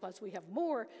language, plus we have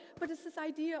more. But it's this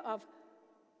idea of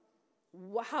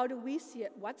how do we see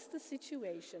it? What's the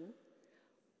situation?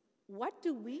 What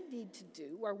do we need to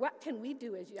do, or what can we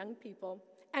do as young people,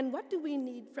 and what do we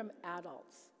need from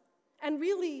adults? And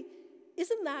really,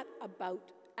 isn't that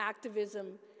about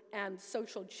activism and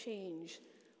social change?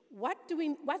 What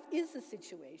is the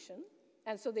situation?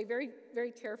 And so they very,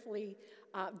 very carefully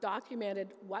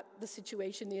documented what the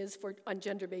situation is on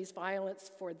gender-based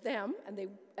violence for them, and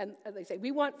they say,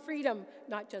 we want freedom,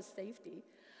 not just safety.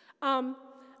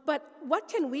 But what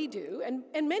can we do?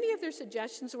 And many of their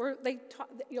suggestions were,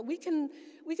 we can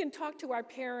talk to our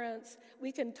parents,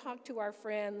 we can talk to our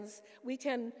friends, we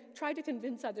can try to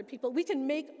convince other people, we can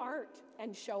make art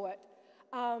and show it.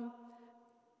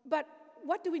 But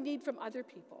what do we need from other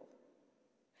people?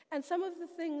 And some of the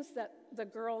things that the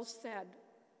girls said,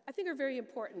 I think are very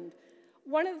important.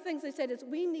 One of the things they said is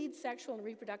we need sexual and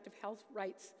reproductive health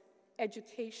rights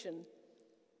education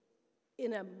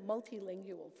in a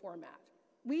multilingual format.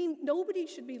 Nobody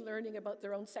should be learning about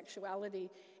their own sexuality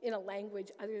in a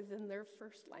language other than their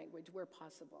first language where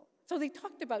possible. So they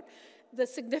talked about the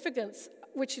significance,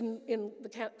 which in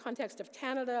the context of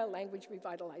Canada, language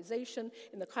revitalization,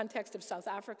 in the context of South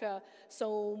Africa,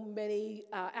 so many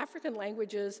African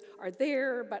languages are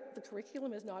there, but the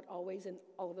curriculum is not always in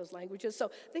all of those languages. So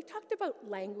they talked about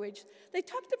language. They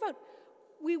talked about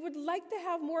we would like to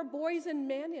have more boys and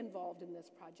men involved in this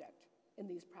project, in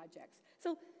these projects.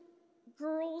 So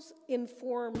girls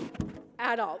inform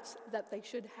adults that they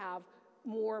should have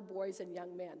more boys and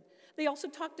young men. They also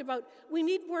talked about we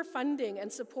need more funding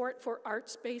and support for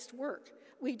arts-based work.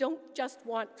 We don't just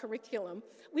want curriculum.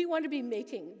 We want to be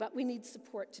making, but we need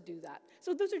support to do that.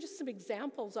 So those are just some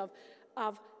examples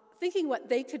of thinking what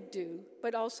they could do,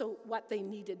 but also what they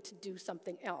needed to do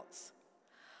something else.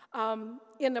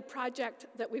 In a project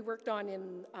that we worked on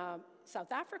in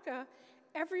South Africa,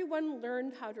 everyone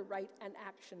learned how to write an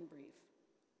action brief.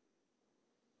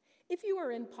 If you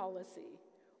are in policy,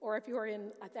 or if you are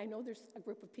in, I know there's a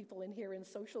group of people in here in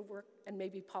social work and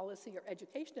maybe policy or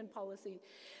education and policy,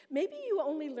 maybe you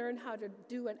only learn how to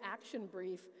do an action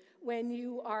brief when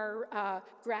you are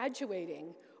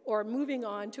graduating or moving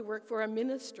on to work for a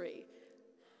ministry.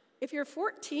 If you're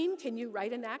 14, can you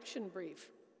write an action brief?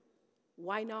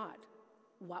 Why not?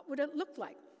 What would it look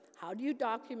like? How do you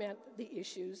document the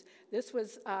issues? This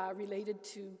was related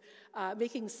to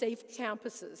making safe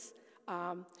campuses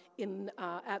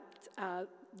at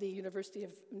the University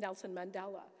of Nelson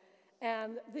Mandela.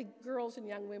 And the girls and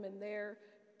young women there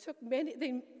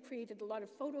they created a lot of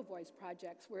photo voice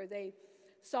projects where they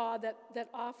saw that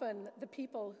often the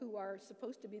people who are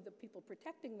supposed to be the people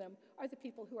protecting them are the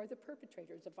people who are the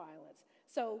perpetrators of violence.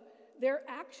 So their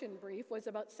action brief was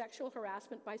about sexual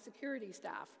harassment by security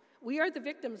staff. We are the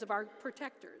victims of our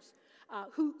protectors.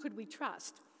 Who could we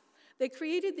trust? They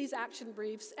created these action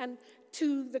briefs, and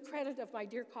to the credit of my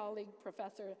dear colleague,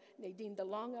 Professor Nadine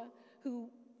DeLonge, who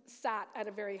sat at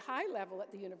a very high level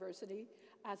at the university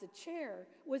as a chair,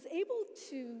 was able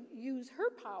to use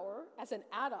her power as an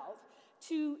adult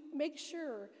to make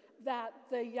sure that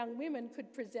the young women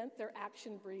could present their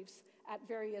action briefs at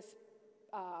various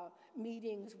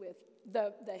meetings with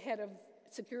the head of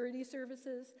security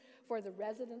services, for the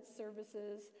residence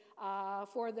services,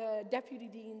 for the deputy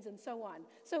deans, and so on.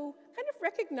 So kind of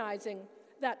recognizing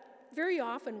that very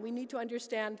often we need to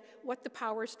understand what the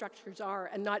power structures are,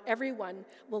 and not everyone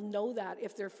will know that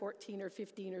if they're 14 or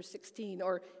 15 or 16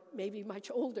 or maybe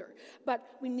much older. But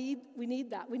we need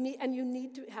that. And you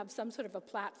need to have some sort of a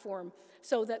platform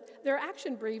so that their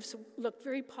action briefs looked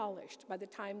very polished by the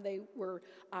time they were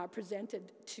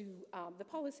presented to the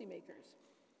policymakers.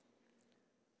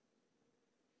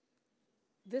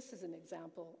 This is an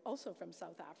example, also from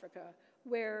South Africa,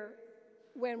 where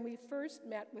when we first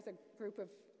met with a group of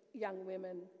young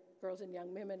women, girls and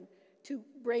young women, to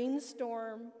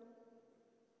brainstorm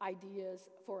ideas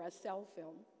for a cell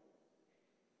film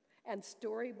and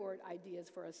storyboard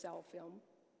ideas for a cell film,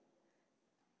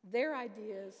 their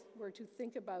ideas were to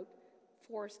think about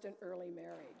forced and early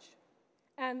marriage.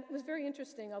 And it was very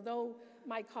interesting, although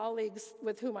my colleagues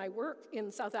with whom I work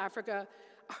in South Africa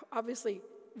are obviously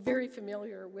very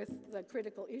familiar with the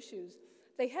critical issues,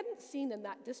 they hadn't seen in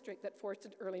that district that forced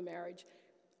and early marriage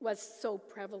was so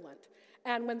prevalent.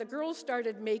 And when the girls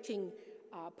started making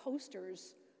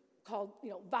posters called,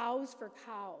 vows for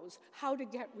cows, how to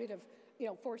get rid of,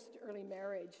 forced early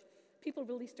marriage, people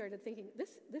really started thinking,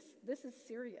 this is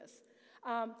serious.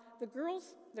 The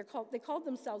girls, they called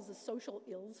themselves the social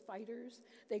ills fighters.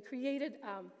 They created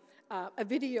a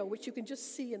video, which you can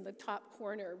just see in the top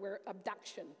corner, where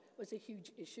abduction was a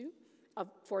huge issue of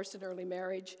forced and early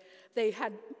marriage. They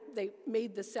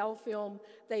made the cell film.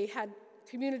 They had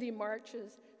community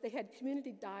marches, they had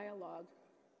community dialogue.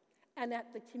 And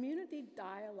at the community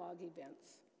dialogue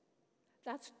events,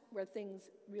 that's where things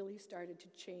really started to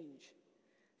change.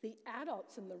 The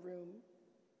adults in the room,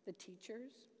 the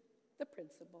teachers, the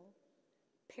principal,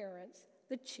 parents,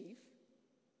 the chief,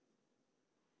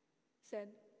 said,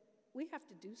 we have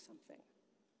to do something.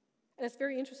 And it's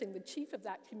very interesting, the chief of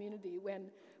that community, when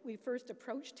we first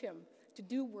approached him to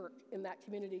do work in that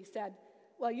community, said,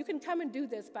 well, you can come and do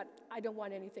this, but I don't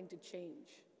want anything to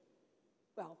change.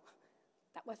 Well,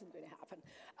 that wasn't going to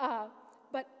happen.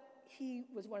 But he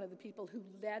was one of the people who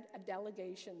led a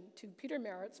delegation to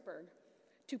Pietermaritzburg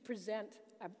to present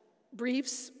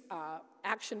briefs,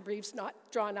 action briefs, not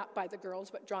drawn up by the girls,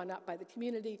 but drawn up by the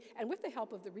community, and with the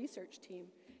help of the research team,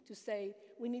 to say,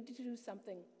 we need to do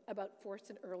something about forced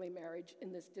and early marriage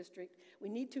in this district. We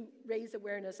need to raise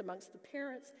awareness amongst the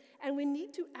parents, and we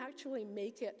need to actually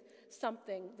make it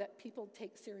something that people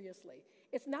take seriously.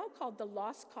 It's now called the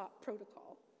Lost Cop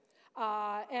Protocol.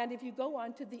 And if you go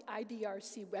onto the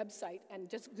IDRC website and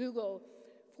just Google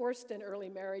forced and early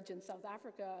marriage in South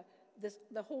Africa,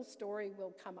 the whole story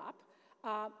will come up.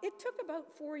 It took about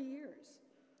 4 years.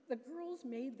 The girls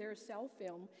made their cell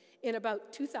film in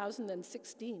about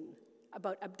 2016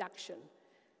 about abduction.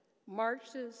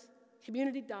 Marches,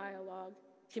 community dialogue,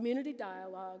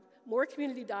 more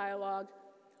community dialogue.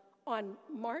 On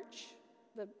March,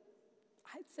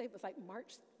 I'd say it was like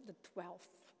March the 12th,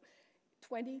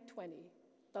 2020,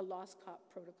 the Lost Cop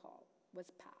Protocol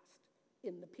was passed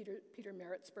in the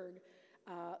Pietermaritzburg,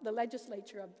 the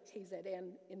legislature of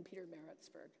KZN in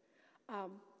Pietermaritzburg.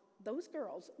 Those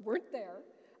girls weren't there.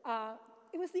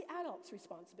 It was the adults'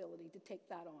 responsibility to take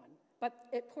that on. But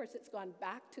of course, it's gone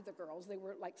back to the girls. They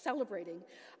were like celebrating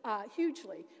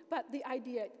hugely. But the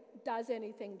idea, does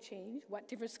anything change? What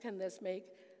difference can this make?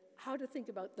 How to think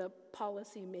about the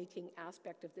policy-making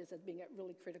aspect of this as being a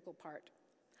really critical part.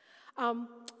 I'm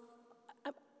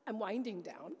winding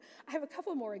down. I have a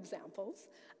couple more examples.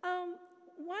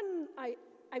 One,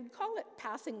 I'd call it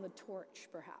passing the torch,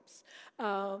 perhaps.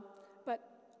 But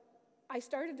I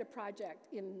started a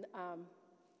project in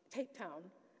Cape Town,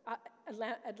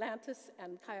 Atlantis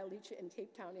and Khayelitsha in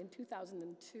Cape Town in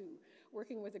 2002,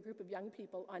 working with a group of young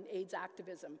people on AIDS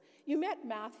activism. You met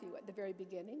Matthew at the very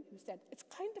beginning, who said, it's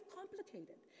kind of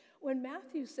complicated. When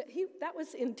Matthew said, that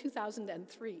was in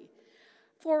 2003,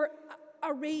 for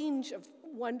a range of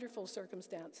wonderful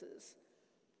circumstances,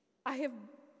 I have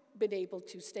been able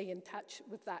to stay in touch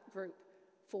with that group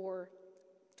for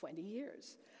 20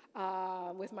 years.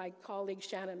 With my colleague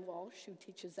Shannon Walsh, who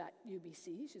teaches at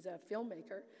UBC, she's a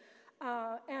filmmaker,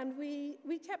 and we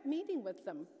kept meeting with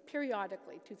them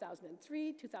periodically,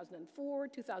 2003, 2004,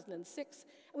 2006,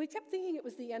 and we kept thinking it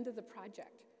was the end of the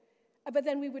project. But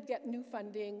then we would get new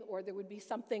funding, or there would be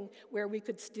something where we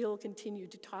could still continue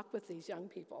to talk with these young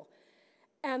people.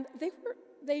 And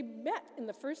they met in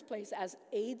the first place as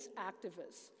AIDS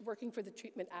activists working for the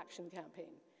Treatment Action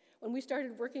Campaign. When we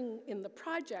started working in the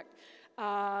project,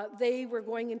 they were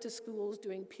going into schools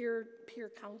doing peer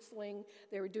counseling.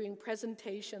 They were doing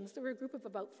presentations. There were a group of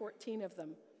about 14 of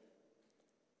them.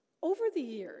 Over the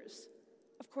years,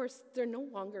 of course, they're no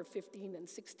longer 15 and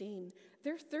 16.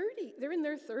 They're 30. They're in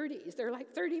their 30s. They're like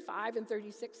 35 and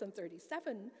 36 and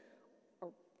 37,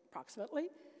 or approximately.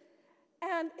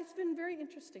 And it's been very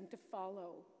interesting to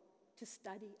follow, to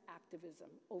study activism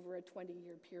over a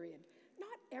 20-year period.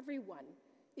 Not everyone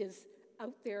is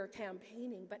out there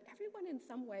campaigning, but everyone in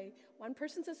some way. One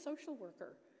person's a social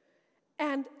worker.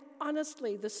 And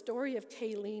honestly, the story of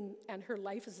Kayleen and her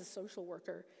life as a social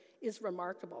worker is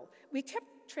remarkable. We kept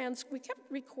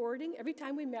recording every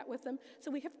time we met with them,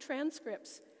 so we have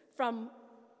transcripts from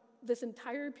this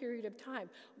entire period of time.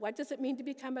 What does it mean to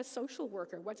become a social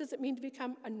worker? What does it mean to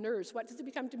become a nurse? What does it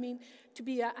mean to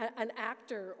be an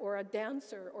actor or a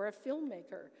dancer or a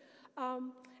filmmaker?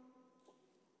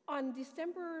 On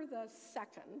December the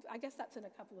 2nd, I guess that's in a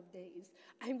couple of days,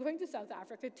 I'm going to South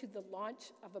Africa to the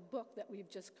launch of a book that we've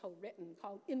just co-written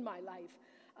called In My Life,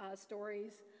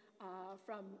 Stories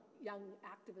from Young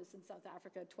Activists in South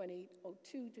Africa,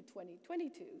 2002 to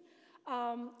 2022.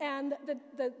 And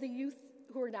the youth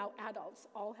who are now adults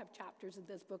all have chapters in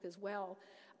this book as well.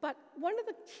 But one of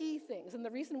the key things, and the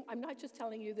reason I'm not just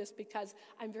telling you this because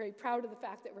I'm very proud of the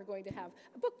fact that we're going to have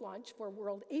a book launch for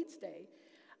World AIDS Day,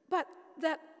 but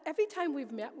that every time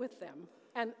we've met with them,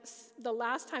 and the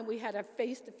last time we had a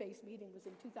face-to-face meeting was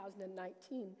in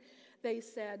 2019, they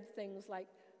said things like,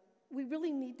 we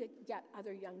really need to get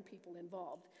other young people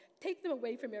involved. Take them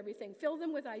away from everything, fill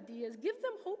them with ideas, give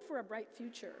them hope for a bright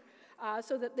future,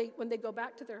 so that when they go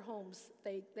back to their homes,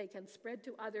 they can spread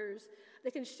to others,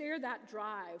 they can share that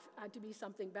drive to be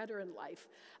something better in life.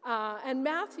 And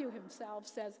Matthew himself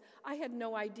says, I had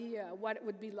no idea what it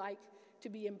would be like to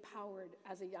be empowered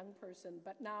as a young person,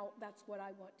 but now that's what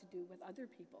I want to do with other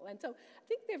people. And so I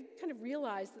think they've kind of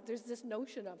realized that there's this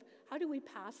notion of how do we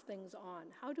pass things on?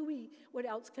 What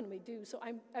else can we do? So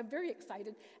I'm very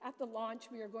excited. At the launch,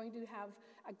 we are going to have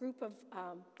a group of,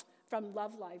 from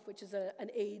Love Life, which is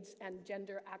an AIDS and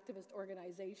gender activist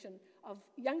organization of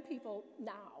young people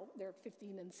now, they're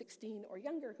 15 and 16 or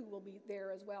younger, who will be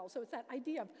there as well. So it's that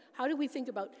idea of how do we think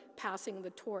about passing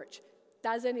the torch?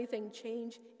 Does anything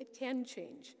change? It can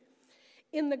change.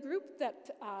 In the group that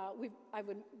I've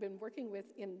been working with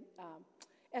in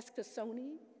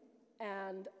Eskasoni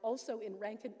and also in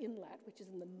Rankin Inlet, which is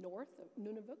in the north of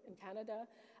Nunavut in Canada,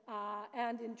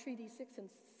 and in Treaty 6 in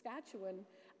Saskatchewan,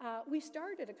 we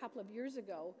started a couple of years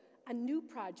ago a new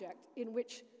project in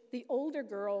which the older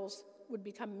girls would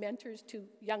become mentors to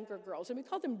younger girls. And we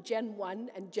call them Gen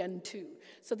 1 and Gen 2.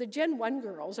 So the Gen 1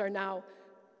 girls are now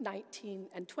 19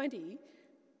 and 20.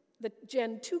 The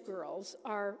Gen 2 girls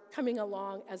are coming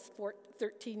along as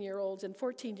 13-year-olds and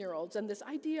 14-year-olds, and this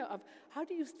idea of how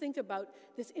do you think about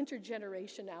this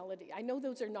intergenerationality? I know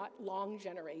those are not long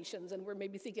generations, and we're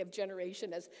maybe thinking of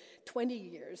generation as 20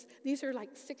 years. These are like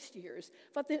 6 years.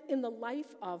 But in the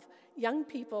life of young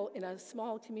people in a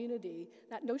small community,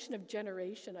 that notion of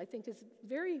generation, I think, is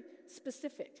very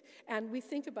specific, and we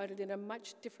think about it in a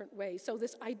much different way. So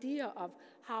this idea of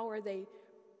how are they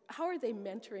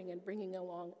mentoring and bringing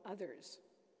along others?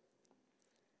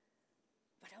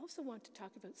 But I also want to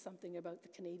talk about something about the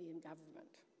Canadian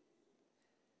government.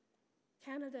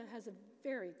 Canada has a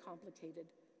very complicated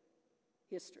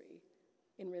history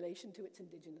in relation to its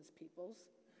Indigenous peoples,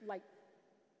 like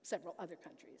several other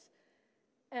countries.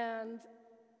 And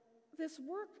this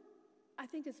work, I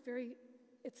think, is very,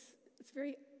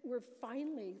 we're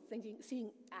finally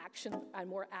seeing action, a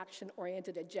more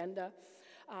action-oriented agenda.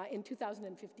 In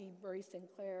 2015, Murray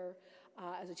Sinclair,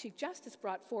 as a Chief Justice,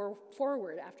 brought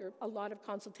forward, after a lot of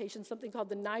consultation, something called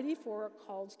the 94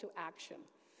 Calls to Action.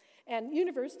 And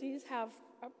universities have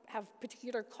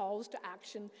particular calls to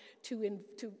action to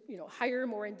hire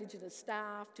more Indigenous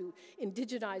staff, to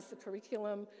indigenize the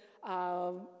curriculum.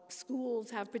 Schools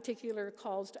have particular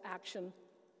calls to action.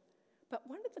 But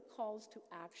one of the calls to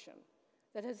action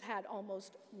that has had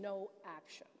almost no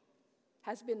action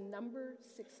has been number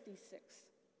 66.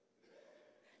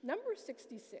 Number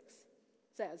 66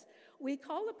 says, we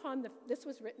call upon this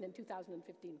was written in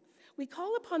 2015, we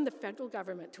call upon the federal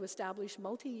government to establish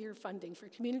multi-year funding for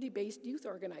community-based youth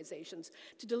organizations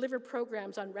to deliver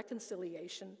programs on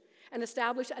reconciliation and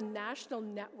establish a national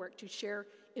network to share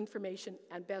information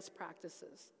and best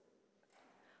practices.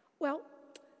 Well,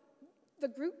 the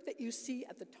group that you see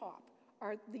at the top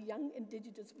are the Young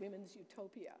Indigenous Women's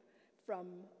Utopia from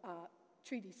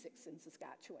Treaty 6 in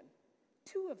Saskatchewan.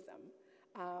 Two of them,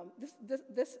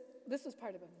 this was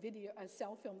part of a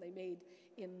cell film they made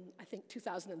in, I think,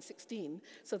 2016,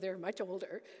 so they're much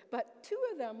older. But two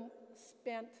of them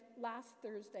spent last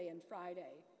Thursday and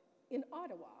Friday in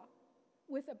Ottawa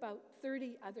with about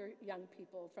 30 other young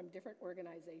people from different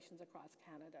organizations across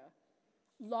Canada,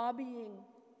 lobbying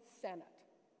Senate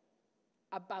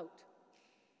about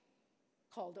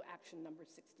call to action number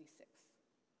 66.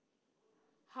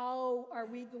 How are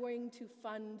we going to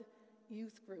fund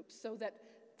youth groups so that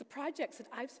the projects that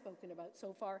I've spoken about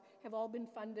so far have all been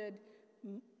funded,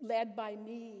 led by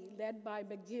me, led by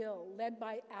McGill, led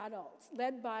by adults,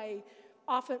 led by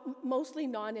often mostly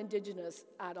non-Indigenous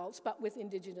adults, but with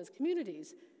Indigenous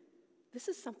communities? This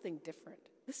is something different.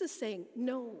 This is saying,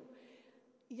 no,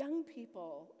 young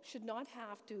people should not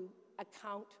have to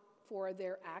account for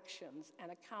their actions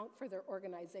and account for their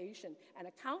organization and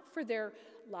account for their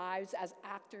lives as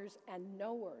actors and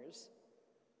knowers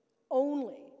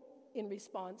only in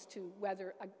response to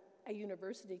whether a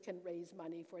university can raise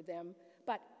money for them,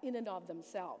 but in and of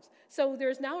themselves. So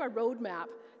there's now a roadmap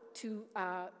to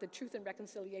the Truth and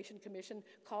Reconciliation Commission,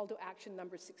 call to action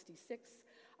number 66.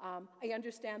 I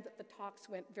understand that the talks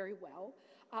went very well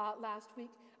last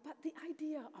week, but the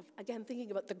idea of, again, thinking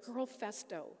about the Girl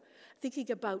Festo,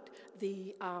 thinking about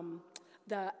the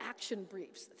action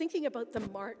briefs, thinking about the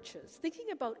marches,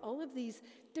 thinking about all of these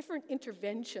different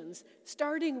interventions,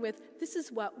 starting with this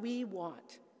is what we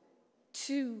want,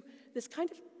 to this kind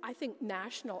of, I think,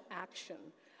 national action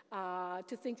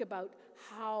to think about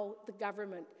how the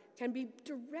government can be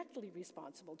directly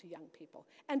responsible to young people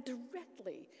and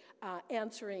directly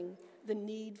answering the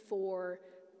need for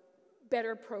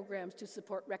better programs to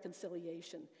support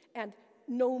reconciliation, and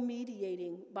no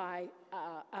mediating by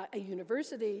a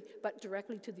university, but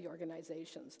directly to the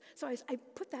organizations. So I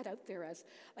put that out there as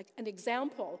like an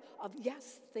example of,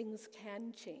 yes, things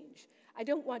can change. I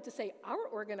don't want to say our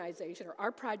organization or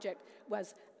our project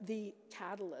was the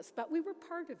catalyst, but we were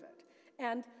part of it.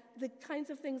 And the kinds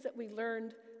of things that we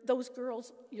learned, those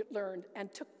girls learned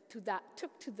and took to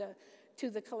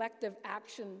the collective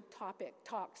action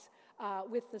talks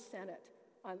with the Senate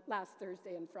on last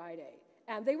Thursday and Friday.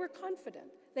 And they were confident.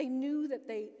 They knew that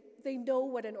they know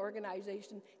what an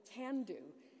organization can do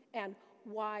and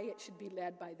why it should be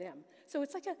led by them. So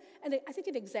it's like I think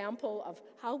an example of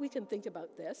how we can think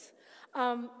about this.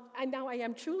 And now I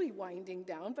am truly winding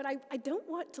down, but I don't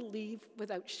want to leave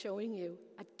without showing you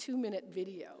a 2-minute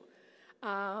video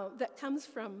that comes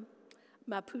from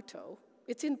Maputo.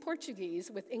 It's in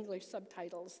Portuguese with English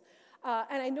subtitles.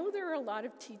 And I know there are a lot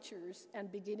of teachers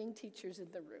and beginning teachers in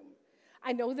the room.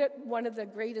 I know that one of the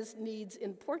greatest needs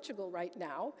in Portugal right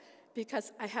now,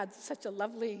 because I had such a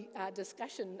lovely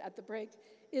discussion at the break,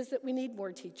 is that we need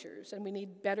more teachers, and we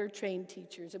need better trained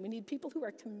teachers, and we need people who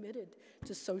are committed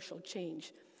to social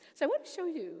change. So I want to show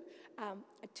you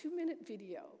a 2-minute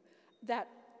video that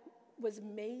was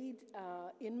made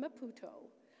in Maputo.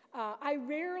 I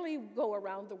rarely go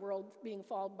around the world being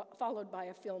followed by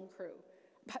a film crew,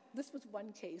 but this was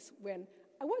one case when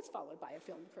I was followed by a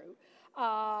film crew.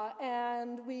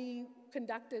 And we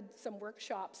conducted some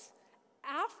workshops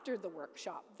after the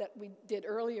workshop that we did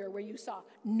earlier, where you saw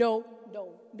no,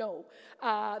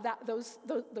 those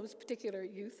particular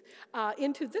youth,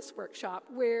 into this workshop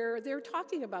where they're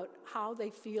talking about how they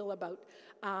feel about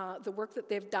the work that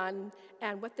they've done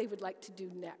and what they would like to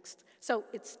do next. So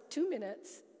it's 2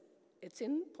 minutes, it's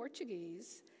in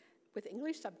Portuguese with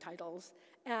English subtitles,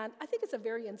 and I think it's a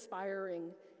very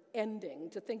inspiring ending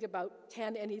to think about,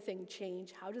 can anything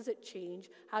change? How does it change?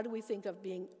 How do we think of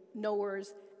being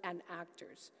knowers and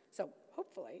actors? So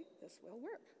hopefully this will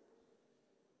work.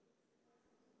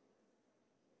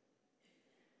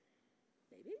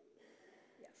 Maybe?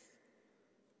 Yes.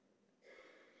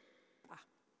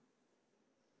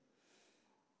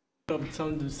 A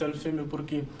opção do self-filme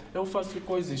porque eu faço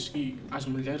coisas que as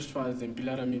mulheres fazem,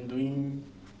 pilar amendoim,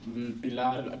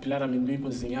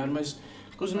 cozinhar, mas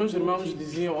os meus irmãos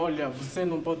diziam, olha, você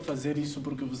não pode fazer isso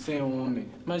porque você é um homem.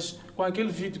 Mas com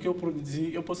aquele vídeo que eu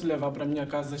produzi, eu posso levar para a minha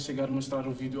casa, chegar e mostrar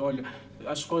o vídeo, olha,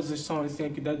 as coisas são assim,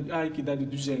 a equidade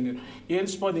do gênero. E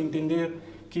eles podem entender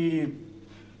que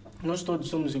nós todos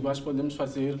somos iguais, podemos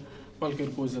fazer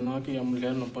qualquer coisa, não é que a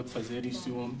mulher não pode fazer isso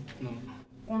e o homem não.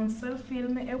 Com o seu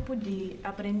filme, eu pude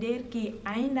aprender que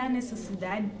ainda há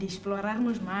necessidade de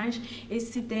explorarmos mais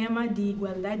esse tema de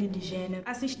igualdade de gênero.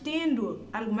 Assistindo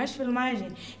algumas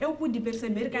filmagens, eu pude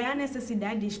perceber que há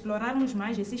necessidade de explorarmos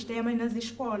mais esses temas nas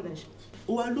escolas.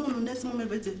 O aluno, nesse momento,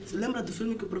 vai dizer, lembra do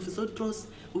filme que o professor trouxe,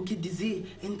 o que dizia?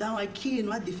 Então, aqui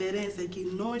não há diferença, que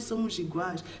nós somos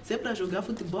iguais. Se é para jogar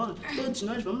futebol, todos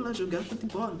nós vamos lá jogar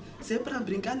futebol. Se é para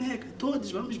brincar nega,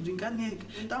 todos vamos brincar nega.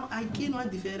 Então, aqui não há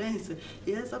diferença.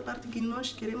 E é essa parte que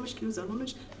nós queremos que os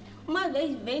alunos... Uma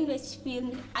vez vendo esse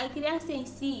filme, a criança em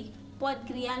si pode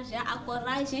criar já a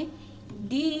coragem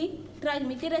de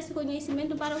transmitir esse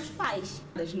conhecimento para os pais.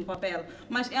 No papel,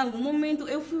 mas em algum momento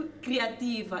eu fui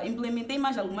criativa, implementei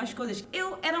mais algumas coisas.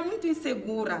 Eu era muito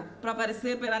insegura para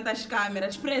aparecer perante as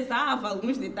câmeras, prezava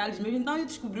alguns detalhes mesmo, então eu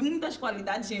descobri muitas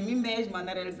qualidades em mim mesma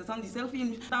na realização de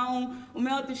self-filmes. Então o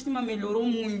meu autoestima melhorou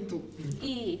muito.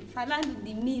 E falando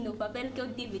de mim, no papel que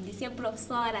eu tive de ser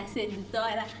professora,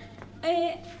 sedutora,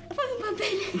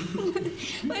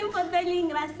 foi um papel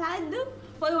engraçado,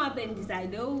 foi um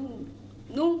aprendizado. Eu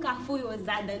nunca fui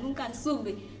ousada, nunca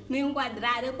soube me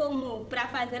enquadrar. Eu, como para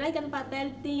fazer aquele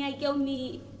papel, tinha que eu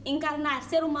me encarnar,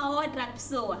 ser uma outra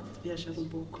pessoa. Viajar um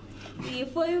pouco. E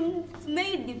foi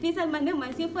meio difícil, mas mesmo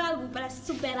assim foi algo para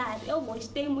superar. Eu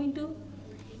gostei muito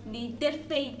de ter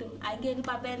feito aquele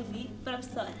papel de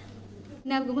professora.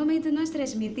 Em algum momento nós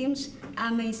transmitimos a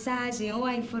mensagem ou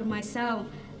a informação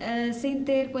sem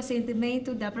ter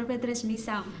consentimento da própria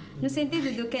transmissão. No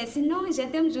sentido do que, se nós já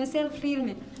temos um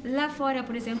self-filme lá fora,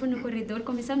 por exemplo, no corredor,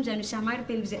 começamos a nos chamar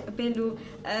pelo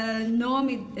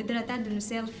nome tratado no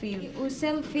self-filme. O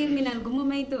self-filme, em algum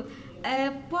momento,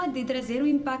 pode trazer um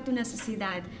impacto na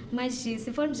sociedade, mas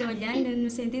se formos olhando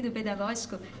no sentido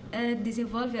pedagógico,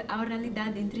 desenvolve a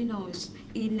oralidade entre nós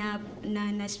e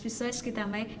nas pessoas que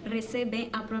também recebem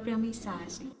a própria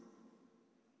mensagem.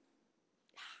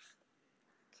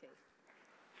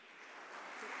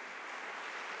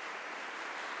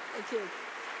 Thank you.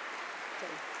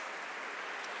 Okay.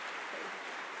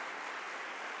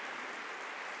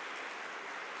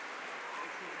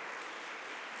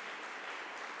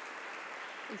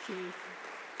 Thank you.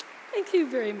 Thank you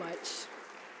very much.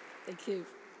 Thank you.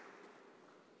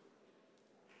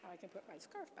 Now I can put my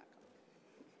scarf back on.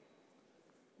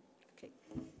 Okay.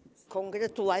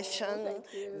 Congratulations,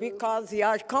 because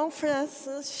your conference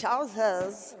shows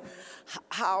us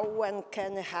how one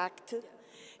can act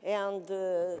and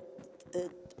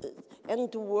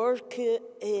work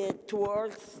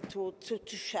towards to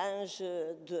change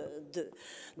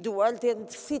the world and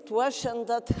the situation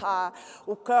that are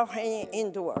occurring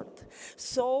in the world.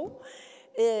 So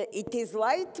it is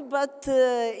late, but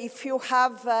if you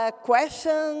have a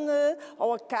question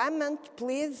or a comment,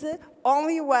 please,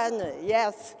 only one,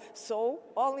 yes. So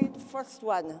only the first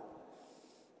one.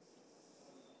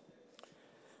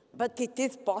 But it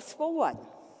is possible one.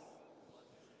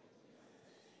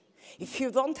 If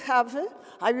you don't have,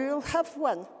 I will have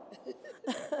one.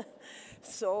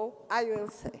 So I will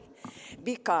say,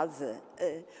 because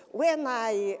when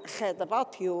I read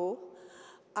about you,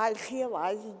 I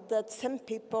realized that some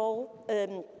people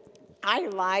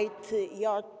highlight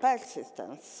your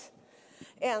persistence.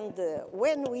 And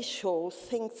when we show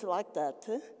things like that,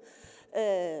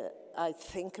 I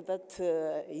think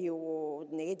that you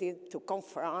needed to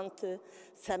confront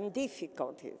some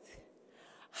difficulties.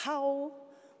 How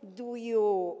do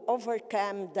you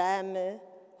overcome them,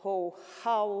 or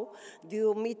how do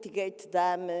you mitigate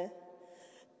them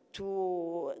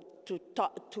to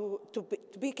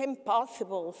become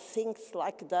possible things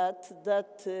like that,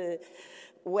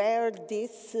 where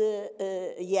these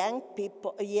young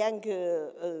people,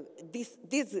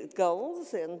 these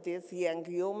girls and these young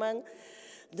women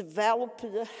developed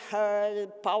her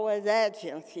power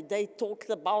agency. They talked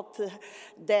about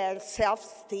their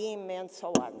self-esteem and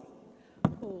so on.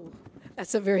 Oh,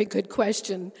 that's a very good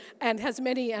question and has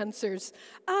many answers.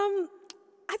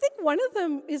 I think one of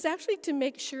them is actually to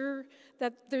make sure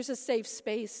that there's a safe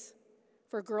space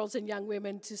for girls and young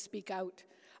women to speak out.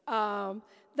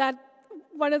 That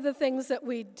one of the things that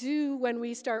we do when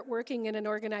we start working in an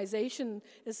organization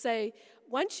is say,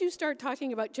 once you start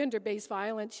talking about gender-based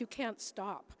violence, you can't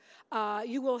stop.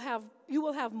 You will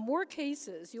have more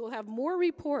cases, you will have more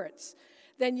reports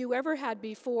than you ever had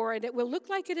before, and it will look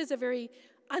like it is a very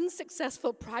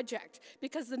unsuccessful project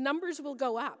because the numbers will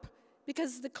go up,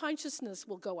 because the consciousness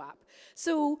will go up.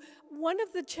 So one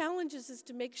of the challenges is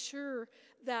to make sure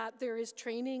that there is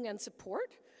training and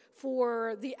support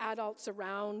for the adults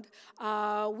around.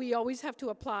 We always have to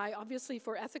apply, obviously,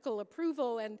 for ethical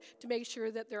approval and to make sure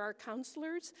that there are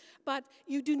counselors, but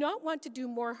you do not want to do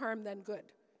more harm than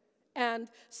good. And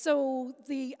so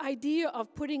the idea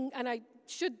of putting, and I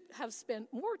should have spent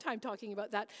more time talking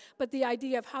about that, but the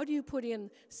idea of how do you put in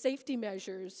safety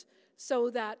measures so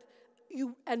that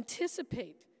you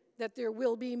anticipate that there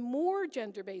will be more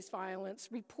gender-based violence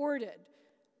reported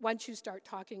once you start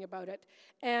talking about it.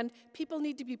 And people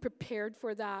need to be prepared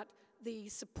for that, the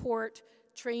support,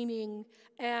 training,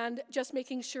 and just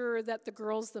making sure that the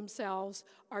girls themselves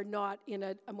are not in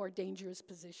a more dangerous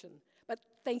position. But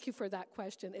thank you for that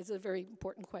question. It's a very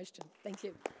important question. Thank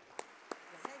you.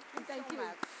 Thank you so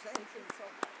much. Thank you so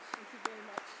much. Thank you very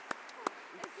much.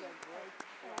 Thank you. You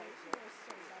are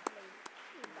so lovely.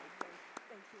 You're lovely.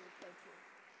 Thank you. Thank you.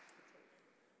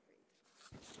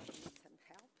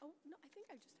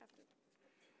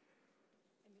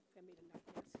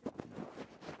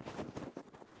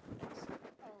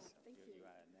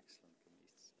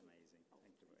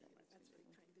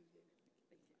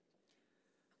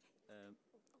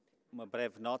 Uma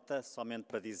breve nota, somente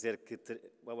para dizer que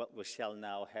we shall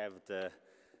now have the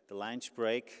lunch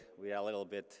break. We are a little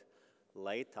bit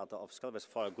late out of school, but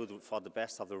for the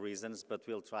best of the reasons, but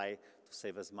we'll try to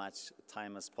save as much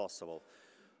time as possible.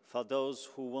 For those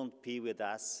who won't be with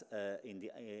us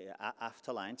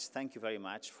after lunch, thank you very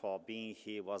much for being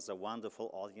here. It was a wonderful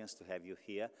audience to have you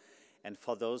here. And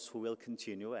for those who will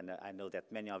continue, and I know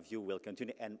that many of you will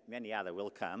continue and many others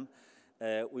will come,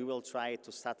 we will try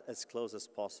to start as close as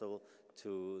possible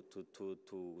to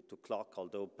clock,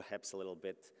 although perhaps a little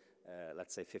bit,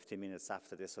 let's say 15 minutes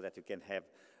after this, so that you can have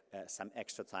some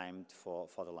extra time for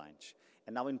the lunch.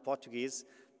 And now in Portuguese,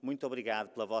 muito obrigado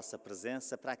pela vossa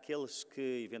presença. Para aqueles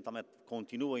que eventualmente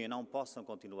continuam e não possam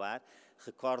continuar,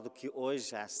 recordo que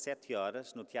hoje às 7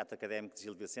 horas, no Teatro Académico de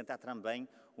Gil Vicente, há também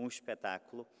um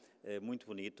espetáculo muito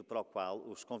bonito para o qual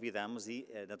os convidamos e,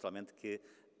 naturalmente, que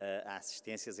as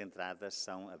assistências, entradas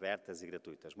são abertas e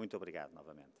gratuitas. Muito obrigado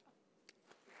novamente.